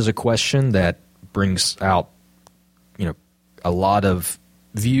that is a question that brings out a lot of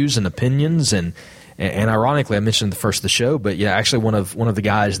views and opinions, and ironically, I mentioned the first of the show, but actually one of the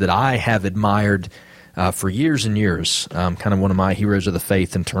guys that I have admired for years and years, kind of one of my heroes of the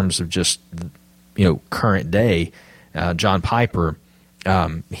faith in terms of just current day, John Piper.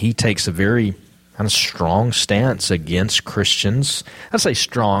 He takes a very kind of strong stance against Christians. I'd say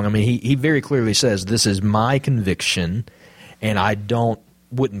strong. I mean, he very clearly says, this is my conviction, and I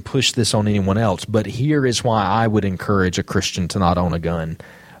wouldn't push this on anyone else, but here is why I would encourage a Christian to not own a gun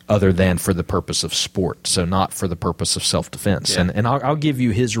other than for the purpose of sport, so not for the purpose of self-defense. Yeah. And I'll give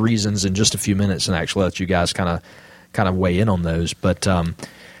you his reasons in just a few minutes and actually let you guys kind of weigh in on those. But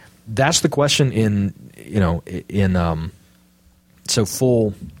that's the question so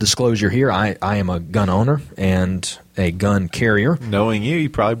full disclosure here, I am a gun owner and a gun carrier. Knowing you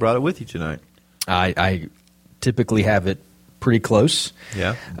probably brought it with you tonight. I typically have it pretty close.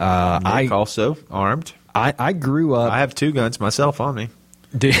 Yeah. Nick also armed. I grew up. I have 2 guns myself on me.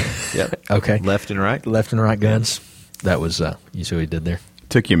 Yep. Okay. Left and right guns. That was you see what he did there.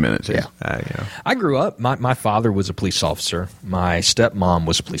 Took you a minute, too. Yeah. I grew up. My father was a police officer. My stepmom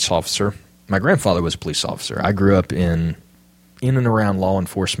was a police officer. My grandfather was a police officer. I grew up in and around law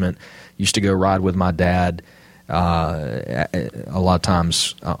enforcement. Used to go ride with my dad a lot of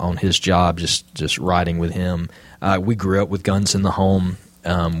times on his job, just riding with him. We grew up with guns in the home.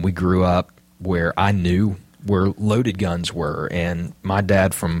 We grew up where I knew where loaded guns were, and my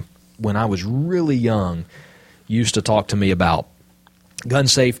dad, from when I was really young, used to talk to me about gun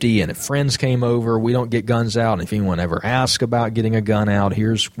safety, and if friends came over, we don't get guns out. And if anyone ever asks about getting a gun out,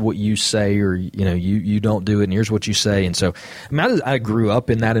 here's what you say, or you don't do it, and here's what you say. And so, I grew up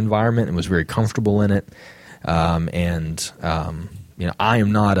in that environment and was very comfortable in it. I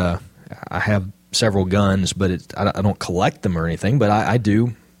am not I have several guns, but I don't collect them or anything. But I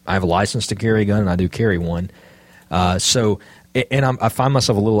do. I have a license to carry a gun, and I do carry one. I find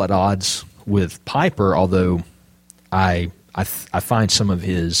myself a little at odds with Piper, although I find some of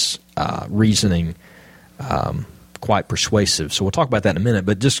his reasoning quite persuasive. So we'll talk about that in a minute.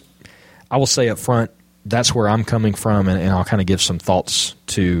 But just I will say up front, that's where I'm coming from, and I'll kind of give some thoughts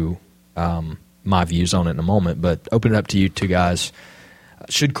to my views on it in a moment. But open it up to you two guys.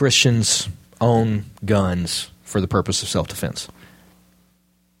 Should Christians own guns for the purpose of self-defense?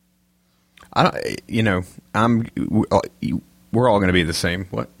 We're all going to be the same.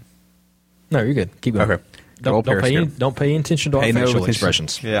 What? No, you're good. Keep going. Okay. Don't pay attention to our facial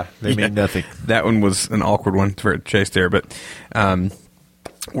expressions. Yeah, they mean nothing. That one was an awkward one for Chase there, but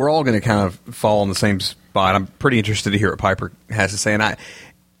we're all going to kind of fall in the same spot. I'm pretty interested to hear what Piper has to say, and I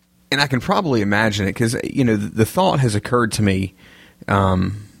can probably imagine it because the thought has occurred to me.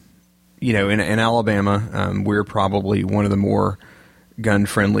 In Alabama, we're probably one of the more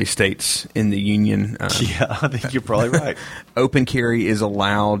gun-friendly states in the union. Yeah, I think you're probably right. Open carry is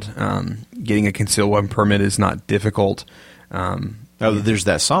allowed. Getting a concealed weapon permit is not difficult. There's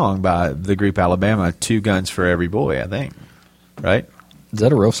that song by the group Alabama, 2 guns for every boy, I think. Right? Is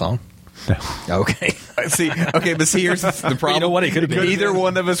that a real song? No. Okay. But here's the problem. You know what? It could have been. Neither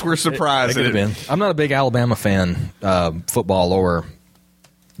one of us were surprised. It could have been. I'm not a big Alabama fan, football or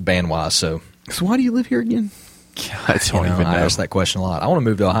band-wise, so why do you live here again? I don't even know. I ask that question a lot. I want to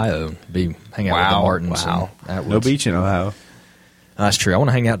move to Ohio, hang out with the Martins. Wow. No beach in Ohio. That's true. I want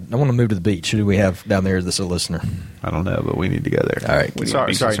to hang out. I want to move to the beach. Who do we have down there that's a listener? I don't know, but we need to go there. All right.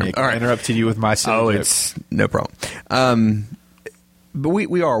 Sorry, Nick. All right. I interrupted you with my silly joke. It's no problem. But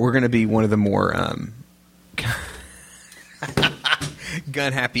we're going to be one of the more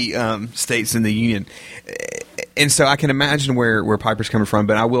gun-happy states in the union. And so I can imagine where Piper's coming from,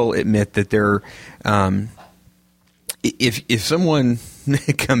 but I will admit that there if someone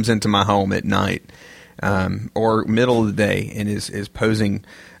comes into my home at night or middle of the day and is posing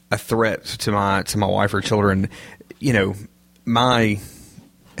a threat to my wife or children, my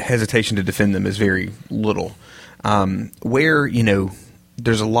hesitation to defend them is very little. Where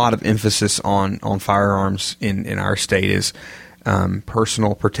there's a lot of emphasis on firearms in our state is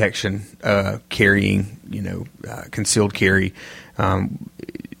personal protection, carrying, concealed carry.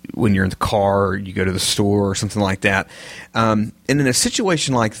 When you're in the car or you go to the store or something like that. And in a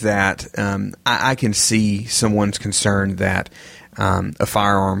situation like that, I can see someone's concern that a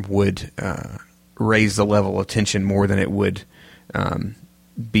firearm would raise the level of tension more than it would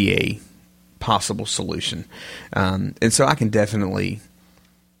be a possible solution. And so I can definitely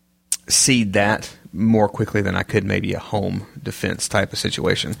see that more quickly than I could maybe a home defense type of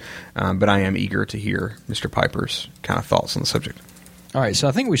situation. But I am eager to hear Mr. Piper's kind of thoughts on the subject. All right, so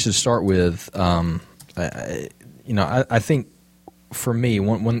I think we should start with, I think for me,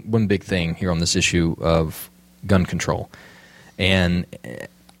 one big thing here on this issue of gun control, and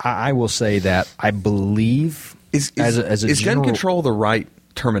I will say that I believe is gun control the right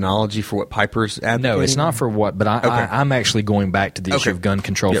terminology for what Piper's advocating? No, it's not for what, but I'm actually going back to the issue of gun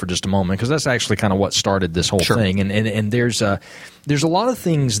control for just a moment because that's actually kind of what started this whole thing, and there's a lot of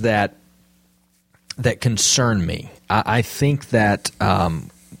things that concern me. I think that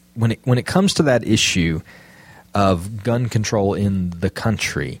when it comes to that issue of gun control in the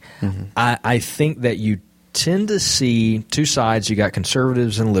country, I think that you tend to see two sides. You got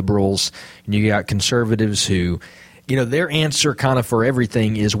conservatives and liberals, and you got conservatives who, their answer kind of for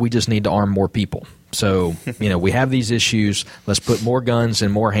everything is we just need to arm more people. So, we have these issues. Let's put more guns in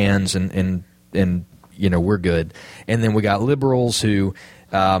more hands, and we're good. And then we got liberals who.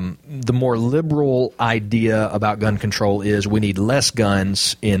 The more liberal idea about gun control is we need less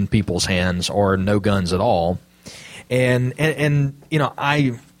guns in people's hands or no guns at all. And I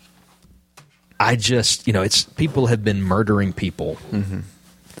just, it's people have been murdering people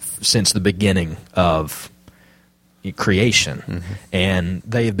since the beginning of creation. And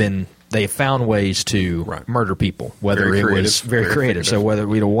they have found ways to murder people, whether it was very creative. So whether,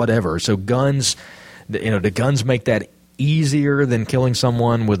 whatever. So guns, do guns make that easier than killing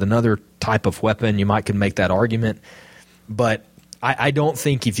someone with another type of weapon? You can make that argument, but I don't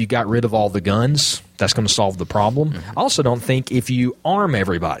think if you got rid of all the guns, that's going to solve the problem. I also don't think if you arm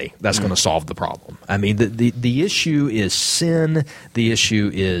everybody, that's going to solve the problem. I mean, the issue is sin. The issue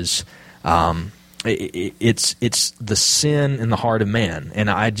is it's the sin in the heart of man, and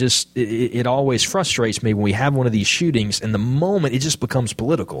it always frustrates me when we have one of these shootings, and the moment it just becomes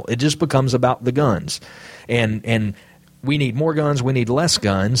political, it just becomes about the guns, and we need more guns, we need less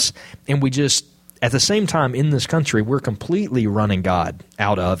guns, and we just at the same time in this country we're completely running God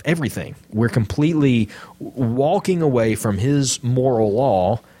out of everything. We're completely walking away from His moral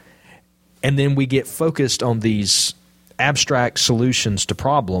law, and then we get focused on these abstract solutions to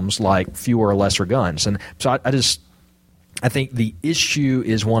problems like fewer or lesser guns. And so I think the issue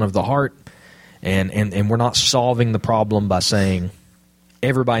is one of the heart, and we're not solving the problem by saying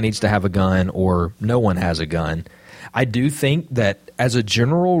everybody needs to have a gun or no one has a gun. I do think that as a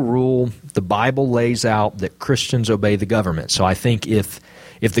general rule, the Bible lays out that Christians obey the government. So I think if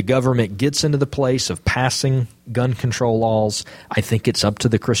the government gets into the place of passing gun control laws, I think it's up to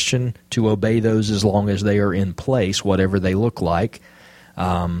the Christian to obey those as long as they are in place, whatever they look like.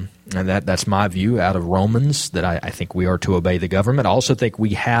 And that's my view out of Romans, that I think we are to obey the government. I also think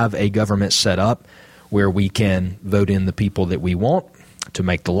we have a government set up where we can vote in the people that we want to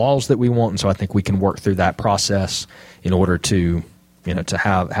make the laws that we want. And so I think we can work through that process in order to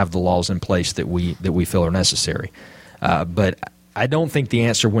have the laws in place that we feel are necessary. But I don't think the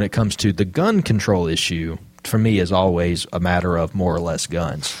answer when it comes to the gun control issue, for me, is always a matter of more or less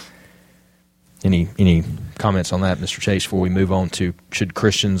guns. Any comments on that, Mr. Chase, before we move on to should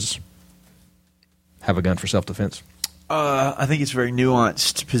Christians have a gun for self-defense? I think it's a very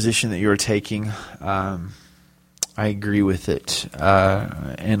nuanced position that you're taking. I agree with it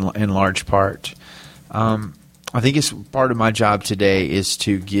in large part. I think it's part of my job today is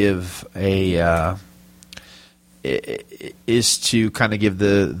to give is to kind of give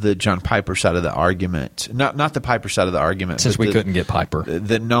the John Piper side of the argument, not the Piper side of the argument, since we couldn't get Piper,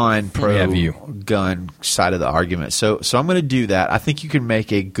 the non-pro gun side of the argument. So I'm going to do that. I think you can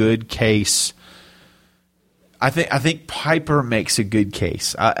make a good case. I think Piper makes a good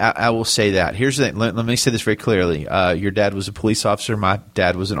case. I will say that. Here's the thing. Let me say this very clearly. Your dad was a police officer. My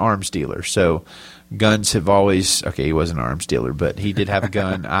dad was an arms dealer. So guns have always – okay, he was an arms dealer, but he did have a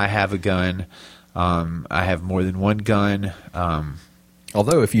gun. I have a gun. I have more than one gun.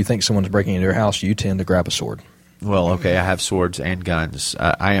 Although if you think someone's breaking into your house, you tend to grab a sword. Well, okay, I have swords and guns.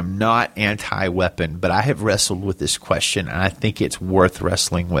 I am not anti-weapon, but I have wrestled with this question, and I think it's worth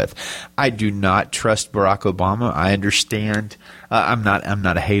wrestling with. I do not trust Barack Obama. I understand. I'm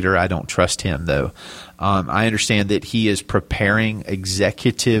not a hater. I don't trust him, though. I understand that he is preparing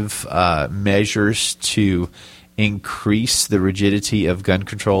executive measures to increase the rigidity of gun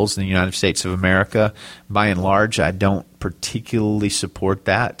controls in the United States of America. By and large, I don't particularly support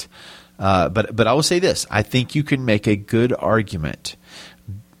that. But I will say this. I think you can make a good argument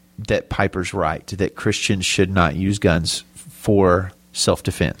that Piper's right, that Christians should not use guns for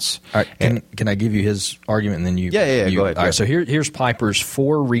self-defense. All right, can I give you his argument and then you... Yeah, go ahead. All right, so here's Piper's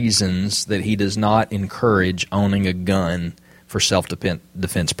 4 reasons that he does not encourage owning a gun for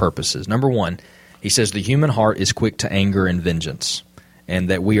self-defense purposes. Number 1, he says the human heart is quick to anger and vengeance, and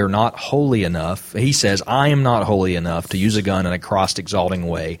that we are not holy enough. He says, I am not holy enough to use a gun in a Christ-exalting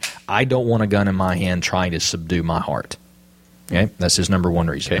way. I don't want a gun in my hand trying to subdue my heart. Okay, that's his number 1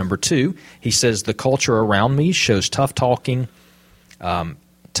 reason. Okay. Number 2, he says the culture around me shows tough-talking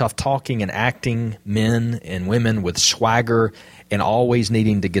and acting men and women with swagger and always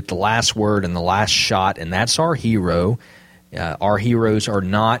needing to get the last word and the last shot, and that's our hero. Our heroes are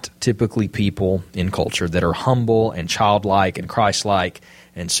not typically people in culture that are humble and childlike and Christ-like,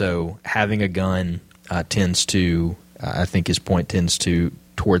 and so having a gun tends to, I think his point tends to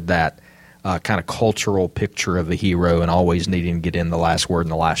toward that kind of cultural picture of a hero and always needing to get in the last word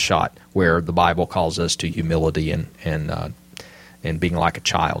and the last shot, where the Bible calls us to humility and being like a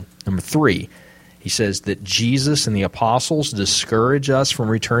child. Number 3, he says that Jesus and the apostles discourage us from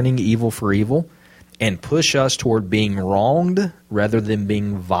returning evil for evil and push us toward being wronged rather than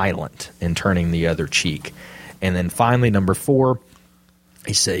being violent and turning the other cheek. And then finally, number 4,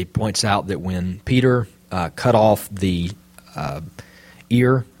 he points out that when Peter cut off the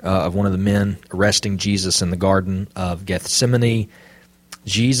ear of one of the men arresting Jesus in the Garden of Gethsemane,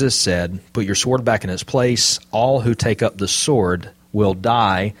 Jesus said, put your sword back in its place. All who take up the sword will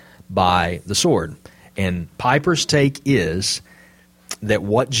die by the sword. And Piper's take is that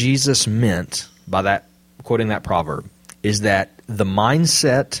what Jesus meant by that, quoting that proverb, is that the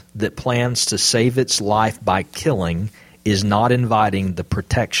mindset that plans to save its life by killing is not inviting the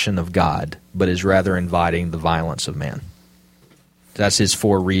protection of God, but is rather inviting the violence of man. That's his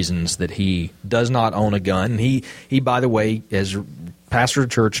 4 reasons that he does not own a gun. He by the way, has pastored a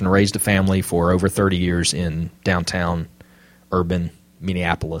church and raised a family for over 30 years in downtown urban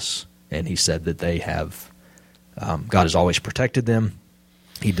Minneapolis. and he said that they have God has always protected them.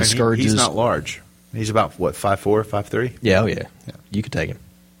 He discourages. He's not large. He's about what, 5'4", 5'3"? Yeah, you could take him.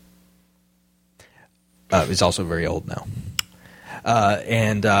 He's also very old now,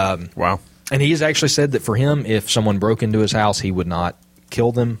 Wow. And he has actually said that for him, if someone broke into his house, he would not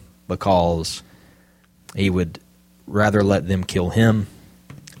kill them because he would rather let them kill him,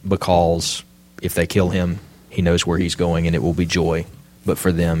 because if they kill him, he knows where he's going and it will be joy. But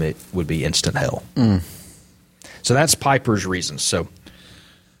for them, it would be instant hell. So that's Piper's reasons. So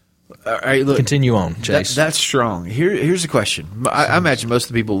All right, look, continue on, Chase. That's strong. Here's a question. I imagine most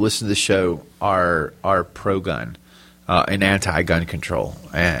of the people who listen to the show are pro-gun and anti-gun control.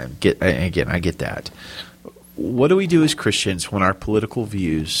 And again, I get that. What do we do as Christians when our political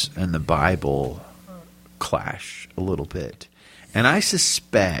views and the Bible clash a little bit? And I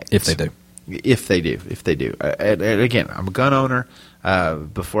suspect if they do. If they do. And again, I'm a gun owner.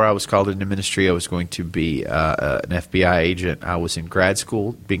 Before I was called into ministry, I was going to be an FBI agent. I was in grad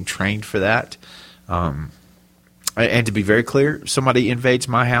school being trained for that. And to be very clear, somebody invades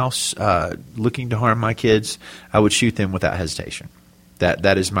my house looking to harm my kids, I would shoot them without hesitation.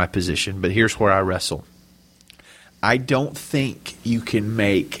 That is my position. But here's where I wrestle. I don't think you can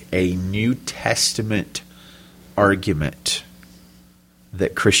make a New Testament argument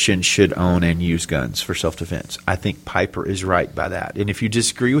that Christians should own and use guns for self-defense. I think Piper is right by that. And if you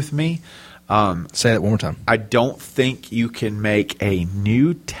disagree with me, say that one more time. I don't think you can make a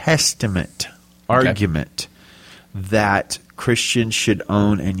New Testament argument that Christians should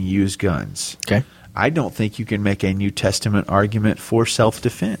own and use guns. Okay. I don't think you can make a New Testament argument for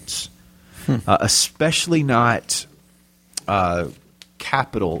self-defense, especially not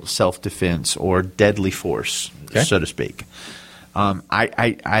capital self-defense or deadly force, so to speak.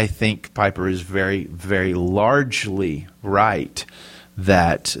 I think Piper is very, very largely right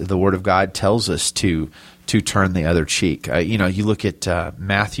that the Word of God tells us to turn the other cheek. You look at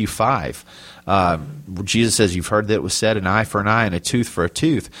Matthew 5. Jesus says, "You've heard that it was said, an eye for an eye and a tooth for a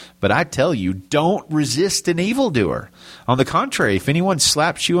tooth. But I tell you, don't resist an evildoer. On the contrary, if anyone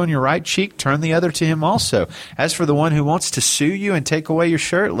slaps you on your right cheek, turn the other to him also. As for the one who wants to sue you and take away your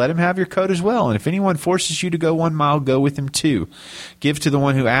shirt, let him have your coat as well. And if anyone forces you to go 1 mile, go with him 2. Give to the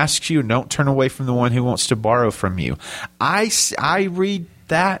one who asks you, and don't turn away from the one who wants to borrow from you." I read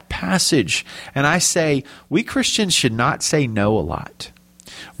that passage and I say, we Christians should not say no a lot.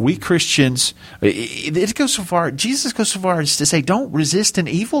 We Christians, it goes so far, Jesus goes so far as to say, don't resist an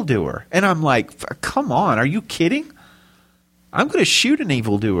evildoer. And I'm like, come on, are you kidding? I'm going to shoot an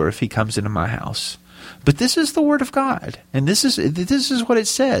evildoer if he comes into my house. But this is the Word of God, and this is what it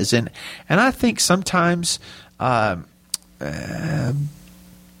says. And I think sometimes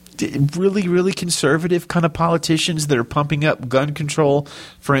really, really conservative kind of politicians that are pumping up gun control.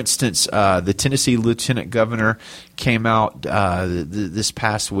 For instance, the Tennessee lieutenant governor came out this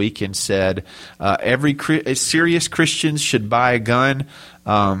past week and said serious Christians should buy a gun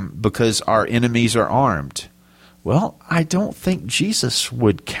because our enemies are armed. Well, I don't think Jesus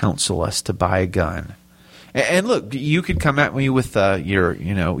would counsel us to buy a gun. And look, you could come at me with your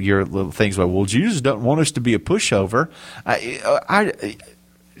little things like, well, Jesus doesn't want us to be a pushover.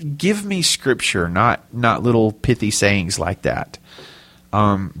 Give me scripture, not little pithy sayings like that.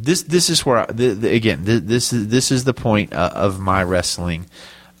 This is where this is the point of my wrestling.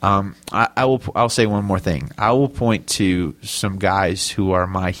 I'll say one more thing. I will point to some guys who are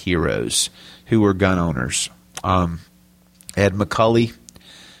my heroes, who are gun owners. Ed McCulley,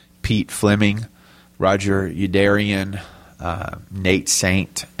 Pete Fleming, Roger Youderian, Nate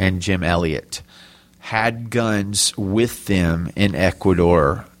Saint, and Jim Elliott had guns with them in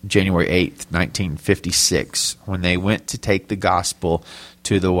Ecuador January 8th, 1956, when they went to take the gospel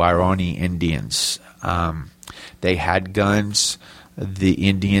to the Wairani Indians. They had guns. The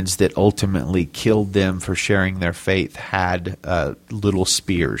Indians that ultimately killed them for sharing their faith had little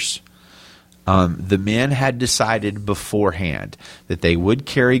spears. The men had decided beforehand that they would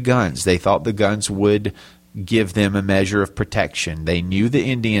carry guns. They thought the guns would give them a measure of protection. They knew the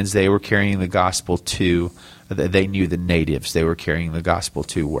Indians they were carrying the gospel to. They knew the natives they were carrying the gospel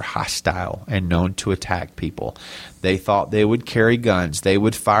to were hostile and known to attack people. They thought they would carry guns. They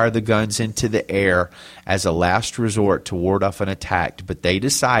would fire the guns into the air as a last resort to ward off an attack, but they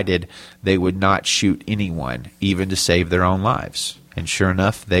decided they would not shoot anyone, even to save their own lives. And sure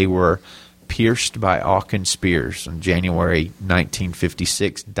enough, they were pierced by Aachen spears on January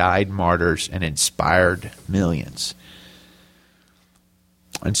 1956, died martyrs, and inspired millions.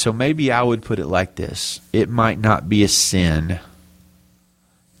 And so maybe I would put it like this. It might not be a sin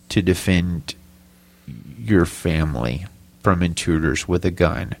to defend your family from intruders with a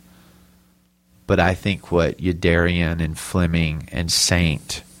gun, But I think what Yadarian and Fleming and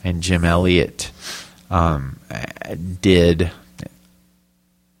Saint and Jim Elliott did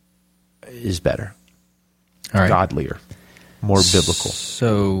is better, All right. godlier, more biblical.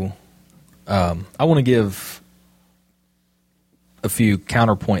 So I want to give a few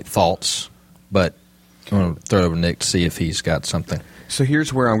counterpoint thoughts, but I'm going to throw it over to Nick to see if he's got something. So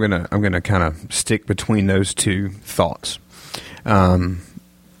here's where I'm gonna kind of stick between those two thoughts. A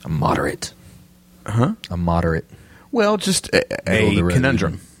moderate. Huh? A moderate. Well, just a Middle of the road.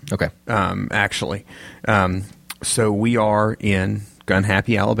 conundrum. Okay. Actually. So we are in Gun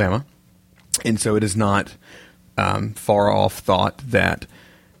Happy, Alabama, and so it is not far off thought that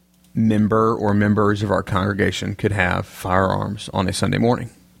members of our congregation could have firearms on a Sunday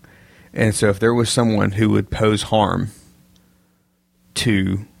morning. And so if there was someone who would pose harm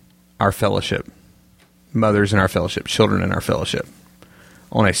to our fellowship, mothers in our fellowship, children in our fellowship,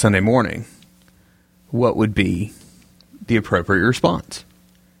 on a Sunday morning, what would be the appropriate response?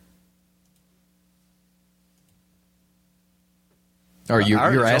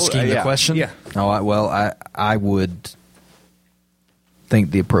 You're asking the question? Yeah. No, I would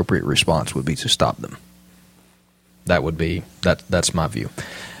think the appropriate response would be to stop them. That would be that's my view.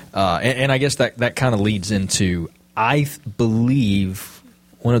 And I guess that kind of leads into, I believe,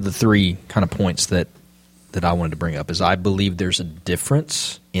 one of the three kind of points that I wanted to bring up is I believe there's a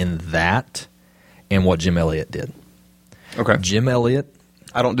difference in that and what Jim Elliott did. Okay. Jim Elliott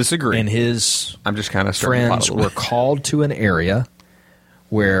I don't disagree. and his I'm just kind of friends were called to an area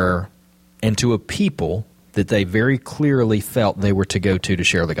and to a people that they very clearly felt they were to go to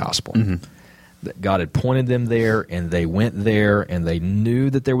share the gospel. Mm-hmm. That God had pointed them there, and they went there, and they knew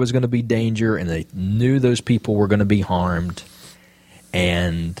that there was going to be danger, and they knew those people were going to be harmed,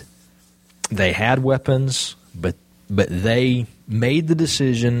 and they had weapons, but they made the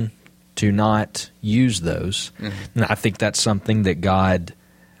decision to not use those. Mm-hmm. And I think that's something that God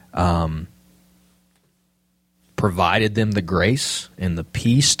provided them the grace and the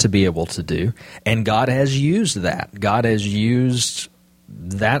peace to be able to do, and God has used that. God has used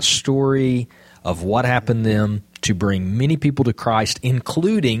that story of what happened to them to bring many people to Christ,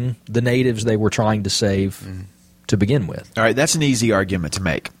 including the natives they were trying to save to begin with. All right, that's an easy argument to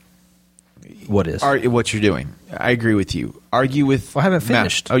make. What is? What you're doing. I agree with you. Argue with... Well, I haven't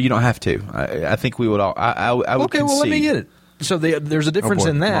finished. Oh, you don't have to. I think we would all... I would okay, concede. well, let me get it. So there's a difference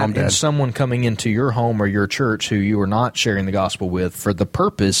in that Mom, Dad. and someone coming into your home or your church who you are not sharing the gospel with for the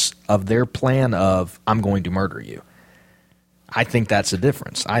purpose of their plan of, I'm going to murder you. I think that's a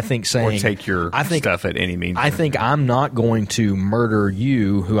difference. I think saying... Or take your stuff at any means. I think I'm not going to murder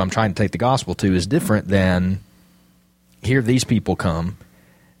you, who I'm trying to take the gospel to, is different than here these people come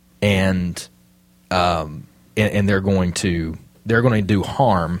and they're going to do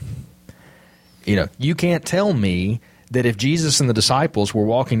harm. You know, you can't tell me that if Jesus and the disciples were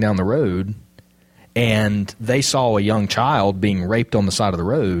walking down the road and they saw a young child being raped on the side of the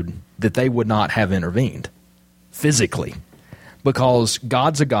road, that they would not have intervened physically. Because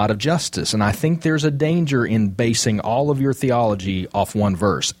God's a God of justice, and I think there's a danger in basing all of your theology off one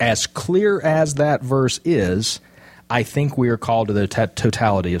verse. As clear as that verse is, I think we are called to the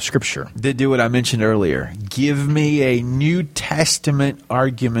totality of Scripture. They do what I mentioned earlier. Give me a New Testament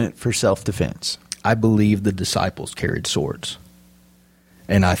argument for self-defense. I believe the disciples carried swords,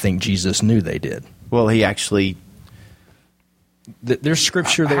 and I think Jesus knew they did. Well, he actually... There's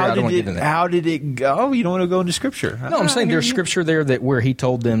Scripture there. I don't want to get into that. How did it go? You don't want to go into Scripture. No, I'm saying there's Scripture there where he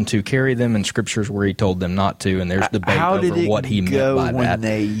told them to carry them, and Scriptures where he told them not to, and there's debate over what he meant by when that.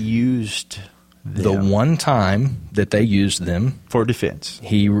 They used them? The one time that they used them for defense,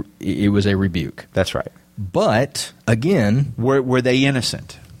 it was a rebuke. That's right. But again, were they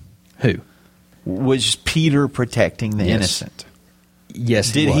innocent? Who? Was Peter protecting the innocent?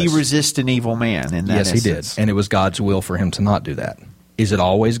 Yes, Did he resist an evil man in that Yes, instance? he did. And it was God's will for him to not do that. Is it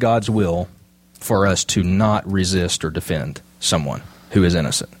always God's will for us to not resist or defend someone who is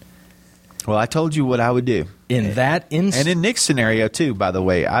innocent? Well, I told you what I would do. In that instance. And in Nick's scenario, too, by the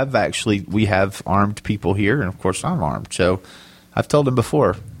way, we have armed people here, and of course I'm armed. So I've told him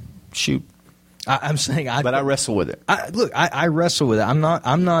before, shoot. I'm saying But I wrestle with it. I wrestle with it.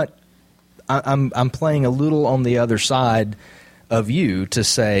 I'm playing a little on the other side of you to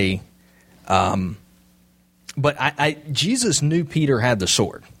say, but Jesus knew Peter had the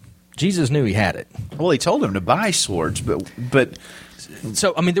sword. Jesus knew he had it. Well, he told him to buy swords, but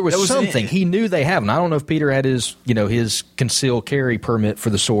so I mean, there was something he knew they have, and I don't know if Peter had his concealed carry permit for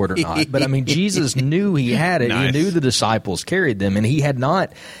the sword or not. But I mean, Jesus knew he had it. Nice. He knew the disciples carried them, and he had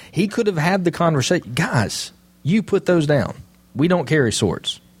not. He could have had the conversation, guys. You put those down. We don't carry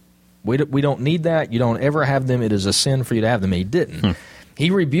swords. We don't need that. You don't ever have them. It is a sin for you to have them. He didn't. He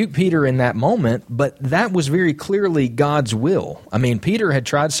rebuked Peter in that moment, but that was very clearly God's will. I mean, Peter had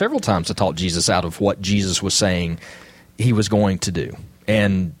tried several times to talk Jesus out of what Jesus was saying he was going to do.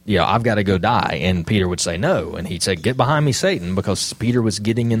 And, I've got to go die. And Peter would say no. And he'd say, get behind me, Satan, because Peter was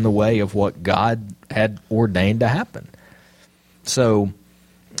getting in the way of what God had ordained to happen. So,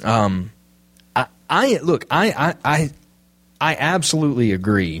 I absolutely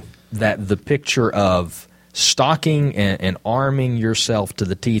agree that the picture of stocking and arming yourself to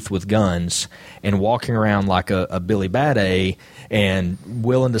the teeth with guns and walking around like a Billy Bad-A and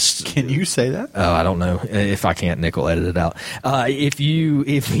willing to... Can you say that? Oh, I don't know. If I can't, Nick will edit it out. If you,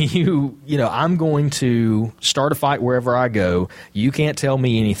 I'm going to start a fight wherever I go. You can't tell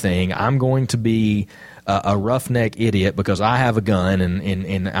me anything. I'm going to be a roughneck idiot because I have a gun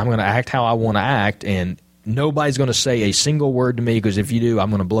and I'm going to act how I want to act, and nobody's going to say a single word to me because if you do, I'm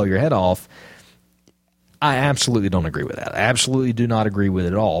going to blow your head off. I absolutely don't agree with that. I absolutely do not agree with it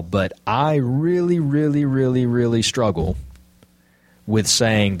at all. But I really, really, really, really struggle with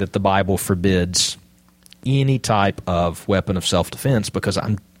saying that the Bible forbids any type of weapon of self-defense because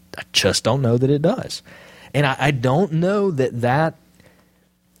I just don't know that it does. And I don't know that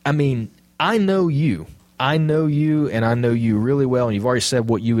I mean, I know you. I know you, and I know you really well, and you've already said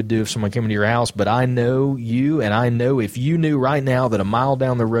what you would do if someone came into your house, but I know you, and I know if you knew right now that a mile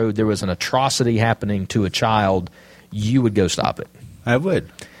down the road there was an atrocity happening to a child, you would go stop it. I would.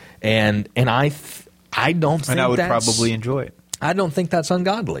 And I don't think and I would probably enjoy it. I don't think that's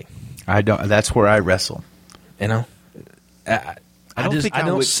ungodly. I don't. That's where I wrestle. I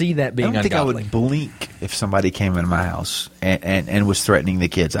don't see that being ungodly. I don't think I would blink if somebody came into my house and was threatening the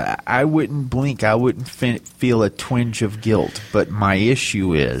kids. I wouldn't blink. I wouldn't feel a twinge of guilt. But my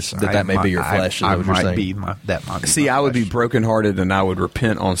issue is that may be your flesh. I might be See, I would be brokenhearted and I would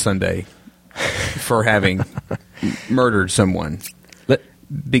repent on Sunday for having murdered someone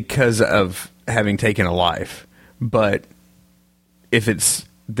because of having taken a life. But if it's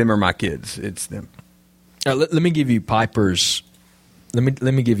them or my kids, it's them. Let me give you Piper's.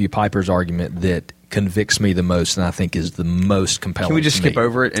 Let me give you Piper's argument that convicts me the most, and I think is the most compelling. Can we just skip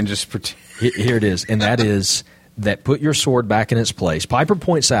over it and just pretend? Here it is, and that is that put your sword back in its place. Piper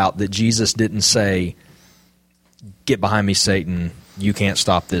points out that Jesus didn't say, "Get behind me, Satan! You can't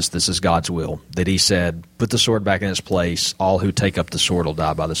stop this. This is God's will." That he said, "Put the sword back in its place. All who take up the sword will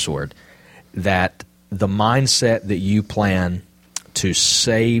die by the sword." That the mindset that you plan to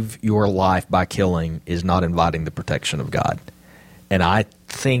save your life by killing is not inviting the protection of God. And I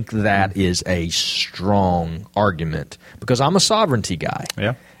think that is a strong argument because I'm a sovereignty guy.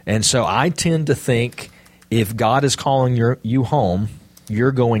 Yeah. And so I tend to think if God is calling you home,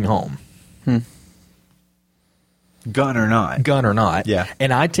 you're going home. Gun or not. Gun or not. Yeah.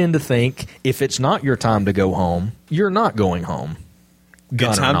 And I tend to think if it's not your time to go home, you're not going home.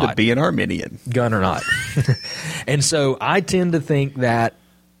 Gun it's or time not. to be an Arminian. Gun or not. And so I tend to think that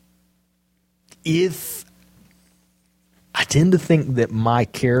my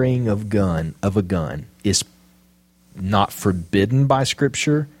carrying of a gun is not forbidden by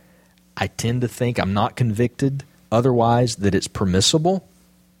Scripture. I tend to think I'm not convicted otherwise that it's permissible,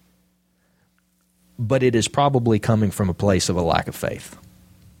 but it is probably coming from a place of a lack of faith.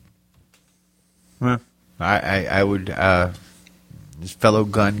 Well, I would, as fellow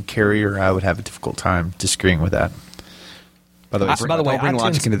gun carrier, I would have a difficult time disagreeing with that. By the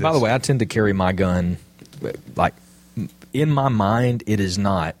way, I tend to carry my gun like. In my mind, it is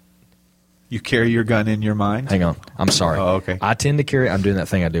not. You carry your gun in your mind? Hang on. I'm sorry. Oh, okay. I tend to carry... I'm doing that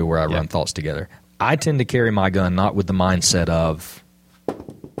thing I do where I run thoughts together. I tend to carry my gun not with the mindset of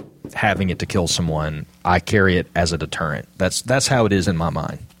having it to kill someone. I carry it as a deterrent. That's how it is in my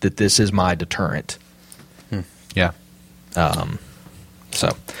mind, that this is my deterrent. Yeah.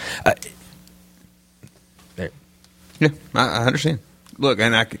 So... Yeah, I understand. Look,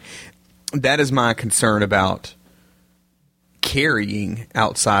 and that is my concern about carrying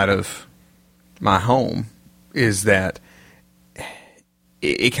outside of my home is that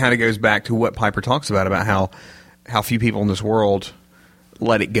it kind of goes back to what Piper talks about how few people in this world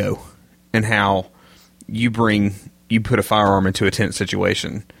let it go, and how you put a firearm into a tense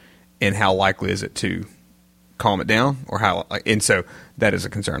situation, and how likely is it to calm it down, or and so that is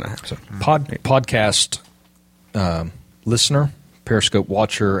a concern I have. So podcast listener, Periscope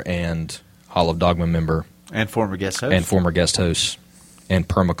watcher, and Hall of Dogma member. And former guest host. And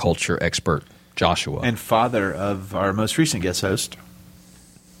permaculture expert, Joshua. And father of our most recent guest host,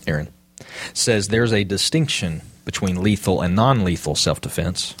 Aaron, says there's a distinction between lethal and non-lethal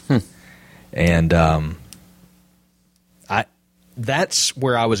self-defense. And that's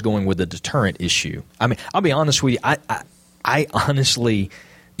where I was going with the deterrent issue. I mean, I'll be honest with you. I honestly,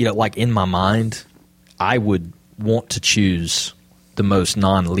 like in my mind, I would want to choose the most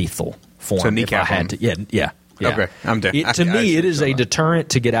non-lethal form. So kneecap if I had to. Yeah. Okay, I'm down. To me, it is a deterrent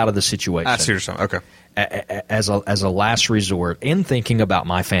to get out of the situation. I see what you're saying. Okay. As a last resort, in thinking about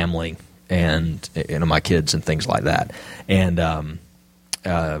my family and my kids and things like that. And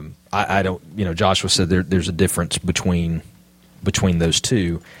I don't. Joshua said there's a difference between those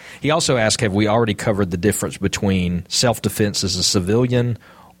two. He also asked, have we already covered the difference between self-defense as a civilian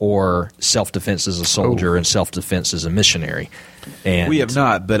or self-defense as a soldier and self-defense as a missionary? And we have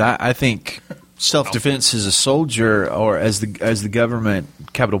not, but I think self-defense as a soldier or as the government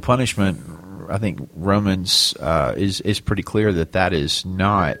capital punishment, I think Romans is pretty clear that is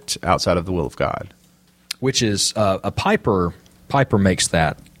not outside of the will of God. Which is a Piper makes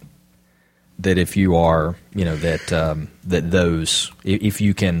that if you are, that those, if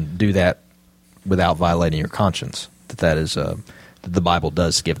you can do that without violating your conscience, that is the Bible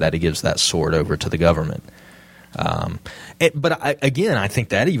does give that. It gives that sword over to the government. But I think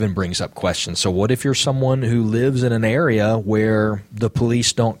that even brings up questions. So what if you're someone who lives in an area where the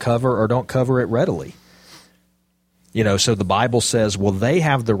police don't cover it readily? So the Bible says, well, they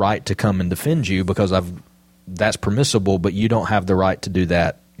have the right to come and defend you because that's permissible, but you don't have the right to do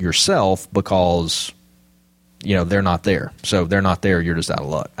that yourself because they're not there. So they're not there. You're just out of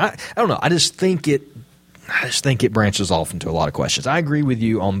luck. I don't know. I just think it branches off into a lot of questions. I agree with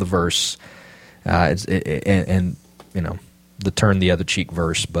you on the verse, and the turn the other cheek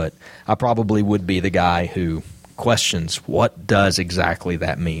verse, but I probably would be the guy who questions what does exactly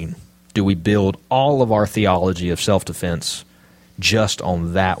that mean. Do we build all of our theology of self-defense just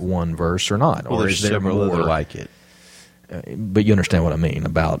on that one verse or not? Well, or there's is there several more other like it? But you understand what I mean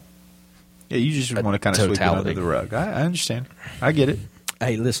about you just want to kind of sweep it under the rug. I understand. I get it.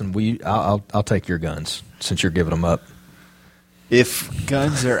 Hey, listen, I'll take your guns since you're giving them up. If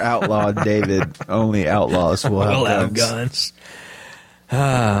guns are outlawed, David, only outlaws will have guns. All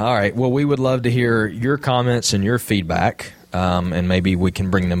right. Well, we would love to hear your comments and your feedback, and maybe we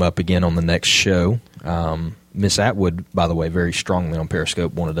can bring them up again on the next show. Miss Atwood, by the way, very strongly on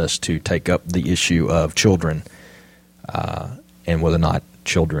Periscope wanted us to take up the issue of children and whether or not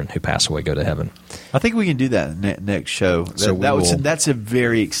children who pass away go to heaven. I think we can do that next show. That's a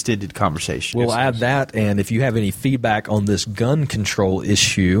very extended conversation. We'll add that, and if you have any feedback on this gun control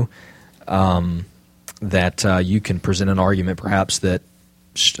issue, that you can present an argument perhaps that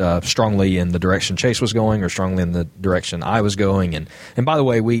strongly in the direction Chase was going or strongly in the direction I was going. And by the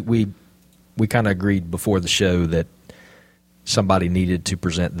way, we kind of agreed before the show that somebody needed to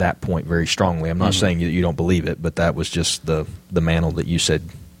present that point very strongly. I'm not saying that you don't believe it, but that was just the mantle that you said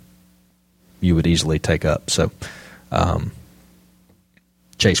you would easily take up. So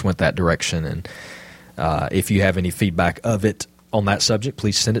Chase went that direction, and if you have any feedback of it on that subject,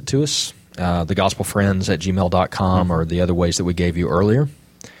 please send it to us, thegospelfriends@gmail.com or the other ways that we gave you earlier.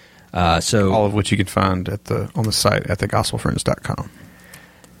 So all of which you can find on the site at thegospelfriends.com.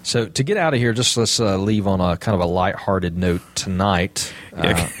 So to get out of here, just let's leave on a kind of a lighthearted note tonight.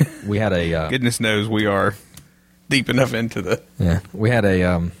 We had a goodness knows we are deep enough into the we had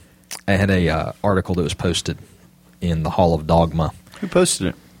I had a article that was posted in the Hall of Dogma. Who posted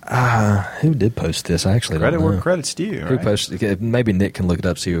it? Who did post this? I actually don't know. Where credit's due. Who posted it? Maybe Nick can look it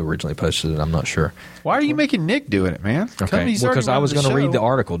up, see who originally posted it. I'm not sure. Why are you making Nick doing it, man? Okay, because I was going to read the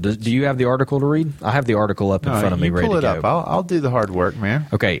article. Do you have the article to read? I have the article up in front of me, ready to go. Pull it up. I'll do the hard work, man.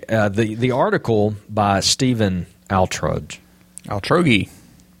 Okay, the article by Stephen Altrogi.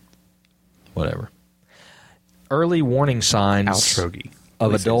 Whatever. Early warning signs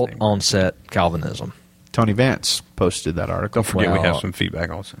of adult onset Calvinism. Tony Vance posted that article. Don't forget we have some feedback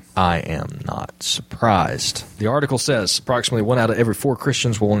also. I am not surprised. The article says approximately 1 out of every 4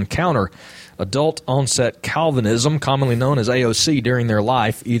 Christians will encounter adult onset Calvinism, commonly known as AOC, during their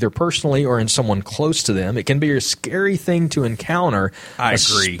life, either personally or in someone close to them. It can be a scary thing to encounter,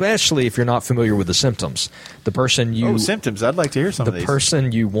 especially if you're not familiar with the symptoms. The person symptoms. I'd like to hear some of these. The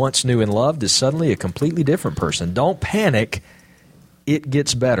person you once knew and loved is suddenly a completely different person. Don't panic. It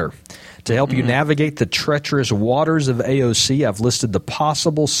gets better. To help you navigate the treacherous waters of AOC, I've listed the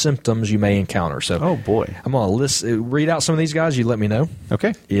possible symptoms you may encounter. So, oh boy, I'm going to read out some of these guys. You let me know,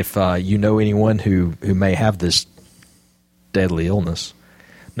 okay? If you know anyone who may have this deadly illness.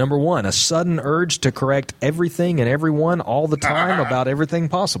 Number 1, a sudden urge to correct everything and everyone all the time about everything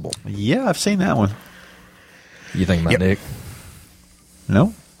possible. Yeah, I've seen that one. You think about Nick?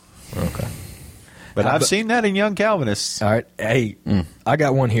 No. Okay. But I've seen that in young Calvinists. All right. Hey, I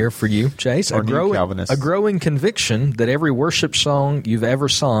got one here for you, Chase. Or new Calvinists. A growing conviction that every worship song you've ever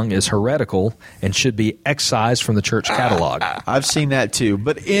sung is heretical and should be excised from the church catalog. I've seen that too.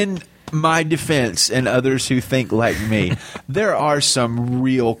 But in my defense and others who think like me, there are some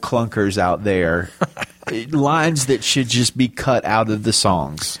real clunkers out there. Lines that should just be cut out of the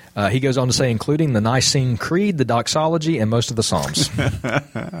songs. He goes on to say, including the Nicene Creed, the doxology, and most of the Psalms.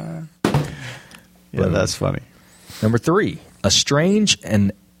 Yeah, that's funny. Number 3, a strange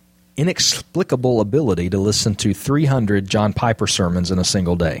and inexplicable ability to listen to 300 John Piper sermons in a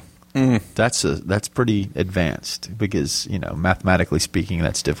single day. That's pretty advanced because, mathematically speaking,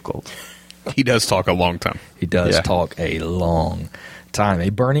 that's difficult. He does talk a long time. He does Yeah. talk a long time. A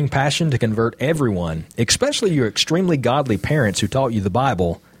burning passion to convert everyone, especially your extremely godly parents who taught you the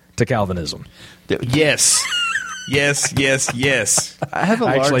Bible, to Calvinism. Yes. Yes. I have a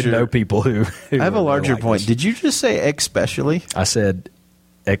I actually larger, know people who I have a are larger like point. this. Did you just say especially? I said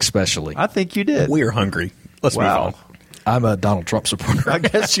especially. I think you did. We're hungry. Let's move Wow. on. I'm a Donald Trump supporter. I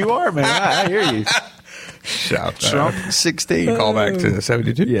guess you are, man. I hear you. Shout Trump 16. Call back to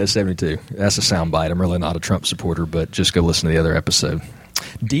 72. Yeah, 72. That's a soundbite. I'm really not a Trump supporter, but just go listen to the other episode.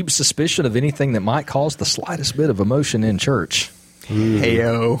 Deep suspicion of anything that might cause the slightest bit of emotion in church.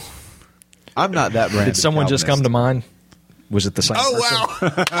 Heyo. I'm not that brand. Did someone just come to mind? Was it the same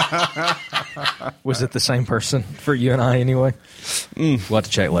person? wow. Was it the same person for you and I anyway? We'll have to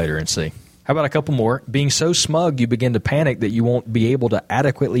check later and see. How about a couple more? Being so smug you begin to panic that you won't be able to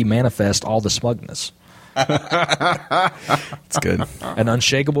adequately manifest all the smugness. It's good. An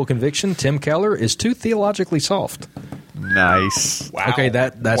unshakable conviction, Tim Keller, is too theologically soft. Nice. Wow. Okay,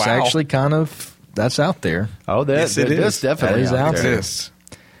 that's Wow. actually kind of, that's out there. Oh, Yes, it that's is. definitely That is out there. Yes.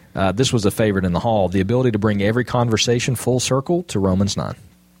 This was a favorite in the hall. The ability to bring every conversation full circle to Romans 9.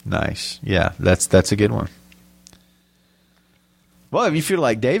 Nice. Yeah, that's a good one. Well, if you feel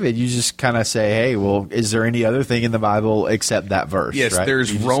like David, you just kind of say, hey, well, is there any other thing in the Bible except that verse? Yes, right?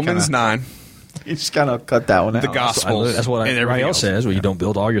 there's You just Romans kinda, 9. You just kind of cut that one out. The gospel. That's what And everybody everything else says. Well, you don't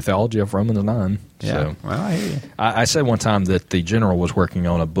build all your theology off Romans 9. Yeah. So. Well, I hear you. I said one time that the general was working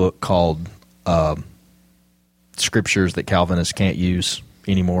on a book called Scriptures that Calvinists can't use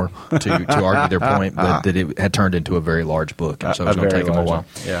anymore to argue their point, but that it had turned into a very large book, and so it was going to take them a while.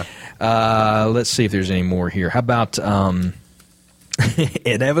 Yeah. Let's see if there's any more here. How about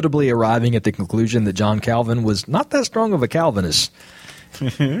inevitably arriving at the conclusion that John Calvin was not that strong of a Calvinist?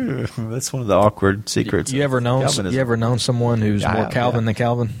 That's one of the awkward secrets. You ever of known Calvinism. someone who's Yeah, I more have, Calvin yeah. than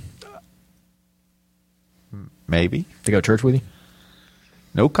Calvin Maybe. to go to church with you?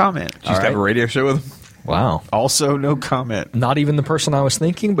 No comment. Just have a radio show with him. Wow. Also, no comment. Not even the person I was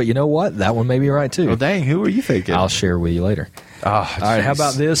thinking, but you know what? That one may be right too. Well, dang, who were you thinking? I'll share with you later. Oh, All right, how jeez.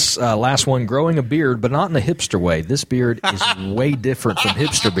 about this last one? Growing a beard, but not in a hipster way. This beard is way different from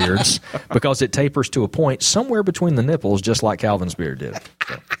hipster beards because it tapers to a point somewhere between the nipples, just like Calvin's beard did.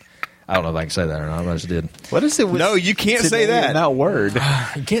 So, I don't know if I can say that or not. I just did. What is it with No, you can't say today that. and that word?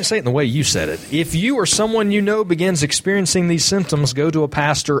 You can't say it in the way you said it. If you or someone you know begins experiencing these symptoms, go to a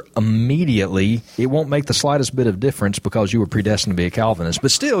pastor immediately. It won't make the slightest bit of difference because you were predestined to be a Calvinist.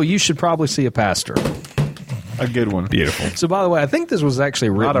 But still, you should probably see a pastor. A good one. Beautiful. So, by the way, I think this was actually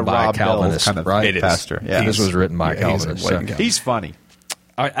Not written a by a Rob Bell Calvinist, kind of right? It is. pastor. Yeah. This was written by a Yeah, he's a Calvinist. blatant So- Calvinist. He's funny.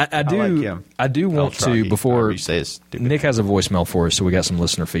 I do. like him. I do want to However before you say his stupid Nick has a voicemail for us, so we got some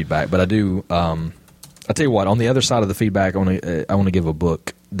listener feedback. But I do. I tell you what. On the other side of the feedback, I want to give a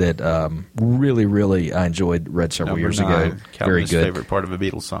book that really I enjoyed. Read several Number years 9, ago. Very Calvin's good. favorite part of a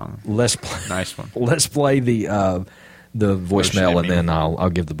Beatles song. Let's play, Nice one. Let's play the voicemail, and Shimmy. then I'll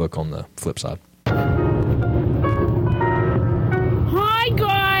give the book on the flip side. Hi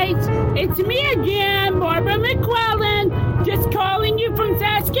guys, it's me again, Barbara McClellan, just calling you from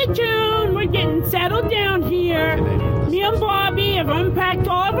Saskatoon. We're getting settled down here. Me and Bobby have unpacked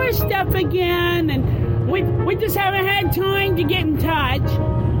all of our stuff again, and we just haven't had time to get in touch.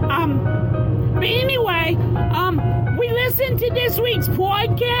 But anyway, we listened to this week's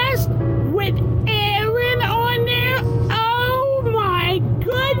podcast with Erin on there. Oh my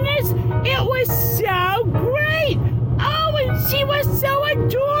goodness, it was so great. Oh, and she was so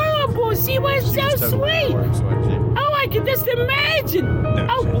adorable. She was so sweet. Oh, I could just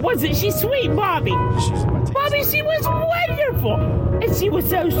imagine. Wasn't she sweet, Bobby? Bobby, she was wonderful. And she was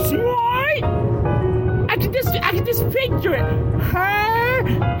so smart. I could just picture it. Her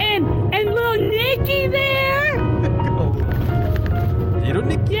and little Nikki there. Little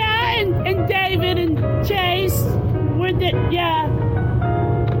Nick. Yeah, and David and Chase were the, yeah.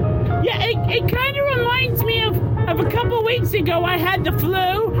 Yeah, it kind of reminds me of a couple weeks ago I had the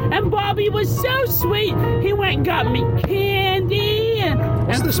flu, and Bobby was so sweet. He went and got me candy and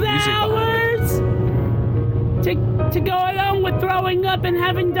flowers to go along with throwing up and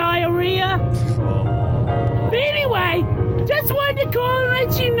having diarrhea. But anyway, just wanted to call and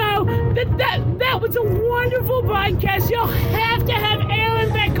let you know that was a wonderful podcast. You'll have to have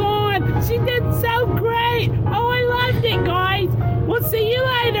Erin back on. She did so great. Oh, I loved it, guys. We'll see you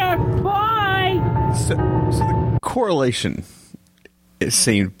later. Bye. So the correlation it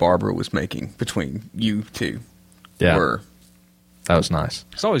seemed Barbara was making between you two were... That was nice.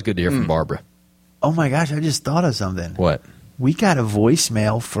 It's always good to hear from Barbara. Oh my gosh, I just thought of something. What? We got a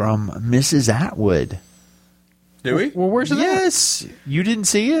voicemail from Mrs. Atwood. Do we? Well, where's it at? Yes. You didn't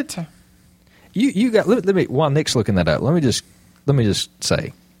see it? You got let me while Nick's looking that up. Let me just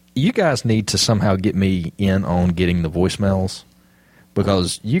say, you guys need to somehow get me in on getting the voicemails,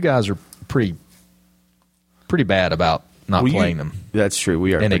 because you guys are pretty bad about not playing them. That's true.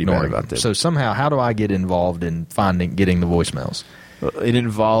 We are and pretty bad ignoring about them. this. So somehow, how do I get involved in getting the voicemails? It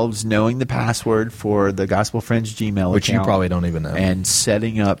involves knowing the password for the Gospel Friends Gmail Which account. you probably don't even know. And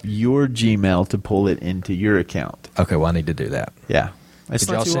setting up your Gmail to pull it into your account. Okay, well, I need to do that. Yeah. Could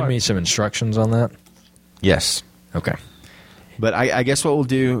y'all send me some instructions on that? Yes. Okay. But I guess what we'll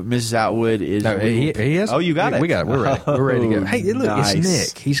do, Mrs. Atwood, is... No, he has. Oh, you got it. We got it. We're ready. We're ready to go. Hey, look, nice.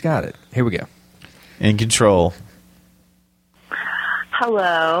 it's Nick. He's got it. Here we go. In control.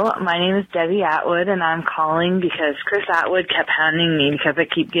 Hello, my name is Debbie Atwood, and I'm calling because Chris Atwood kept hounding me because I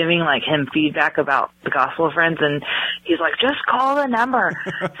keep giving him feedback about the Gospel Friends, and he's like, just call the number.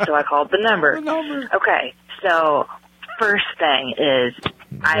 So I called the number. Okay, so first thing is,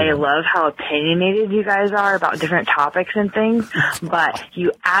 I love how opinionated you guys are about different topics and things, but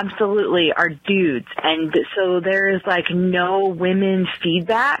you absolutely are dudes, and so there is no women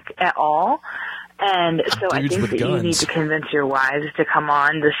feedback at all. And so I think that you need to convince your wives to come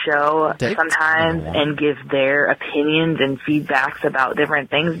on the show sometimes and give their opinions and feedbacks about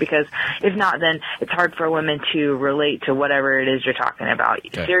different things, because if not, then it's hard for women to relate to whatever it is you're talking about.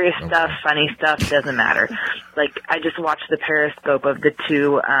 Okay. Serious stuff, funny stuff, doesn't matter. I just watched the Periscope of the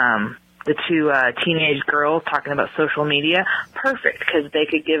two teenage girls talking about social media. Perfect, because they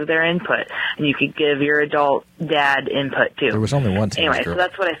could give their input, and you could give your adult dad input too. There was only one teenage Anyway, girl. so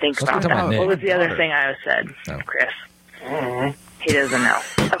that's what I think about that. What was the other thing I said, Chris? He doesn't know.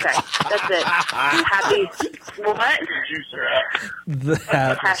 Okay, that's it. Happy what?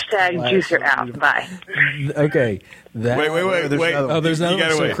 Hashtag juicer out. Bye. Okay. Wait. Oh, there's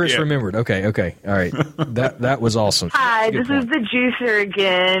another one. So Chris remembered. Okay. All right. That was awesome. Hi, this is the juicer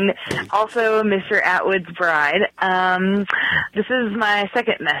again. Also, Mr. Atwood's bride. This is my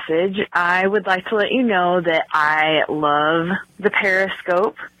second message. I would like to let you know that I love the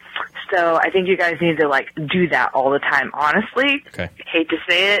Periscope. So I think you guys need to do that all the time. Honestly, hate to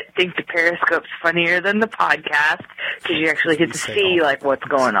say it, think the Periscope's funnier than the podcast, because you actually get to see what's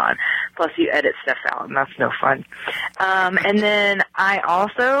going on. Plus, you edit stuff out, and that's no fun. And then I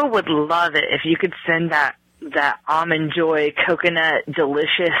also would love it if you could send that Almond Joy coconut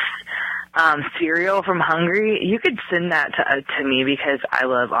delicious cereal from Hungry. You could send that to me, because I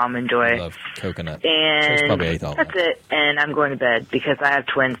love Almond Joy. I love coconut. And so that's it. And I'm going to bed because I have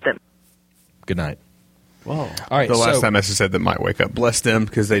twins that. Good night. Whoa. All right. The last time I said that might wake up. Bless them,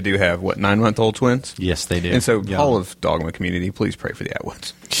 because they do have 9-month-old twins. Yes, they do. And so, all of Dogma community, please pray for the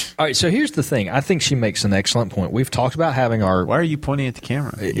Atwoods. All right. So here's the thing. I think she makes an excellent point. We've talked about having our. Why are you pointing at the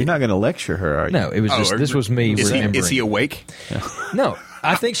camera? You're not going to lecture her, are you? No, it was just. This was me remembering. Is he awake? No.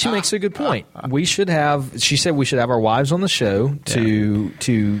 I think she makes a good point. We should have. She said we should have our wives on the show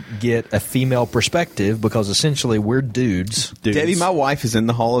to get a female perspective, because essentially we're dudes. Debbie, my wife is in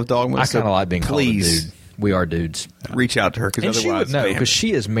the Hall of Dogma. I kind of like being called a please dude. We are dudes. Reach out to her, because otherwise, she would know, because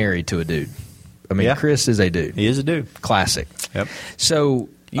she is married to a dude. I mean, Yeah. Chris is a dude. He is a dude. Classic. Yep. So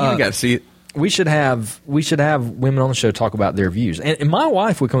you got to see it. we should have women on the show talk about their views. And my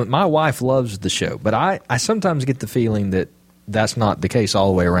wife would come. My wife loves the show, but I sometimes get the feeling that that's not the case all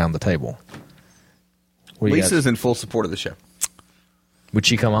the way around the table. Lisa's in full support of the show. Would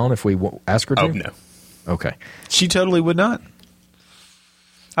she come on if we ask her to? Oh, no. Okay. She totally would not.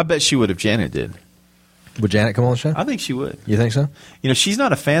 I bet she would if Janet did. Would Janet come on the show? I think she would. You think so? You know, she's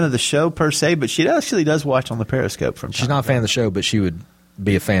not a fan of the show per se, but she actually does watch on the Periscope from time She's not a fan of the show, but she would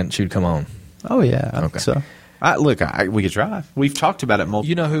be a fan. She would come on. Oh, yeah. I think Okay. so. We could try. We've talked about it multiple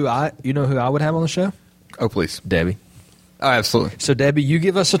You know who I would have on the show? Oh, please. Debbie. Oh, absolutely. So, Debbie, you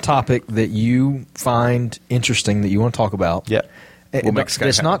give us a topic that you find interesting that you want to talk about. Yeah. We'll make Skype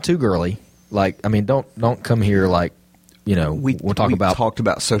It's happen. not too girly. Don't come here like we'll talk about. Talked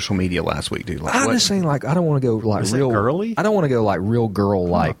about social media last week, dude. Like, I'm just saying, like, I don't want to go like Is it real girly? I don't want to go like real girl,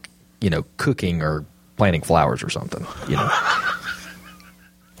 like cooking or planting flowers or something.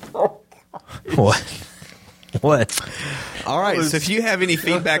 What? All right, so if you have any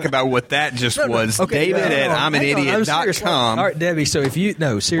feedback about what that just was, Okay, David hang at on, hang on. I'm serious. I'mI'nIdiot.com. All right, Debbie, so if you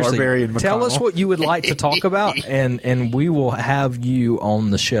seriously, Barbarian tell us McConnell. what you would like to talk about, and we will have you on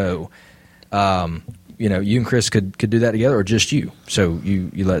the show. You and Chris could do that together, or just you. So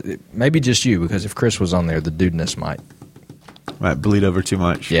you let maybe just you, because if Chris was on there, the dudeness might bleed over too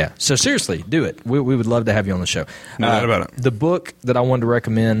much. Yeah. So seriously, do it. We would love to have you on the show. No doubt about it. The book that I wanted to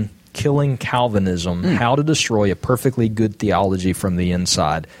recommend, Killing Calvinism, How to Destroy a Perfectly Good Theology from the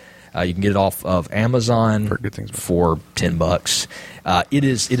Inside. You can get it off of Amazon for $10. It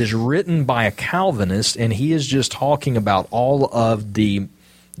is written by a Calvinist, and he is just talking about all of the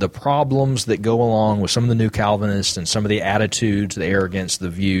problems that go along with some of the new Calvinists and some of the attitudes, the arrogance, the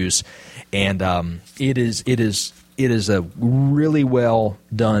views, and it is a really well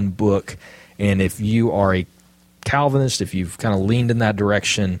done book. And if you are a Calvinist, if you've kind of leaned in that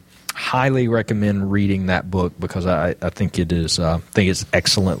direction, highly recommend reading that book, because I think it's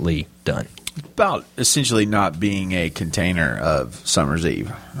excellently done. About essentially not being a container of Summer's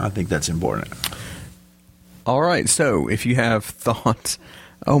Eve. I think that's important. All right, so if you have thoughts,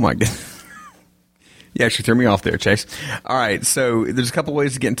 oh my goodness. You actually threw me off there, Chase. All right, so there's a couple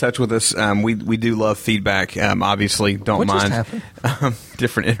ways to get in touch with us. We do love feedback. Obviously, don't mind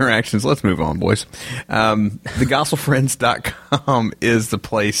different interactions. Let's move on, boys. TheGospelFriends.com is the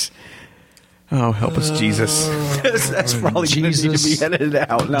place. Oh, help us, Jesus. That's probably going to need to be edited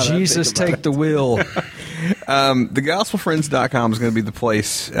out. Jesus, take the wheel. TheGospelFriends.com is going to be the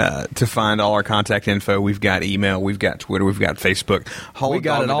place to find all our contact info. We've got email, we've got Twitter, we've got Facebook. We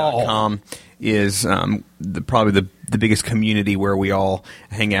got it all. Is probably the biggest community where we all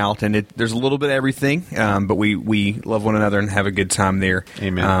hang out, and there's a little bit of everything, but we love one another and have a good time there.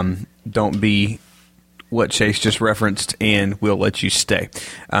 Amen. Don't be what Chase just referenced, and we'll let you stay.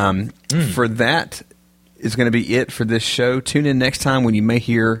 For that is going to be it for this show. Tune in next time when you may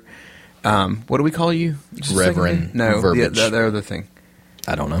hear, what do we call you? Just Reverend. No, verbiage. the other thing.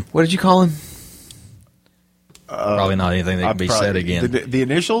 I don't know. What did you call him? Probably not anything that can be said again. The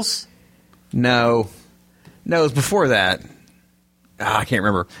initials? No, it was before that. I can't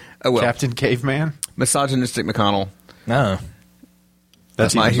remember. Oh well, Captain Caveman? Misogynistic McConnell. No.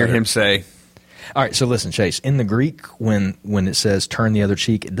 That's what I hear him say. All right, so listen, Chase. In the Greek, when it says turn the other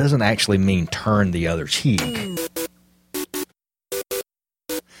cheek, it doesn't actually mean turn the other cheek.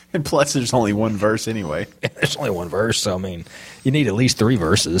 And plus, there's only one verse anyway. There's only one verse, so I mean, you need at least 3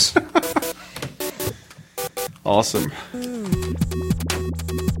 verses. Awesome.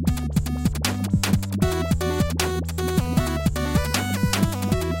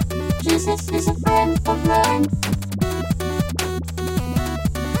 Jesus is a friend of mine.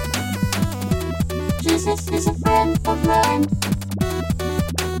 Jesus is a friend of mine.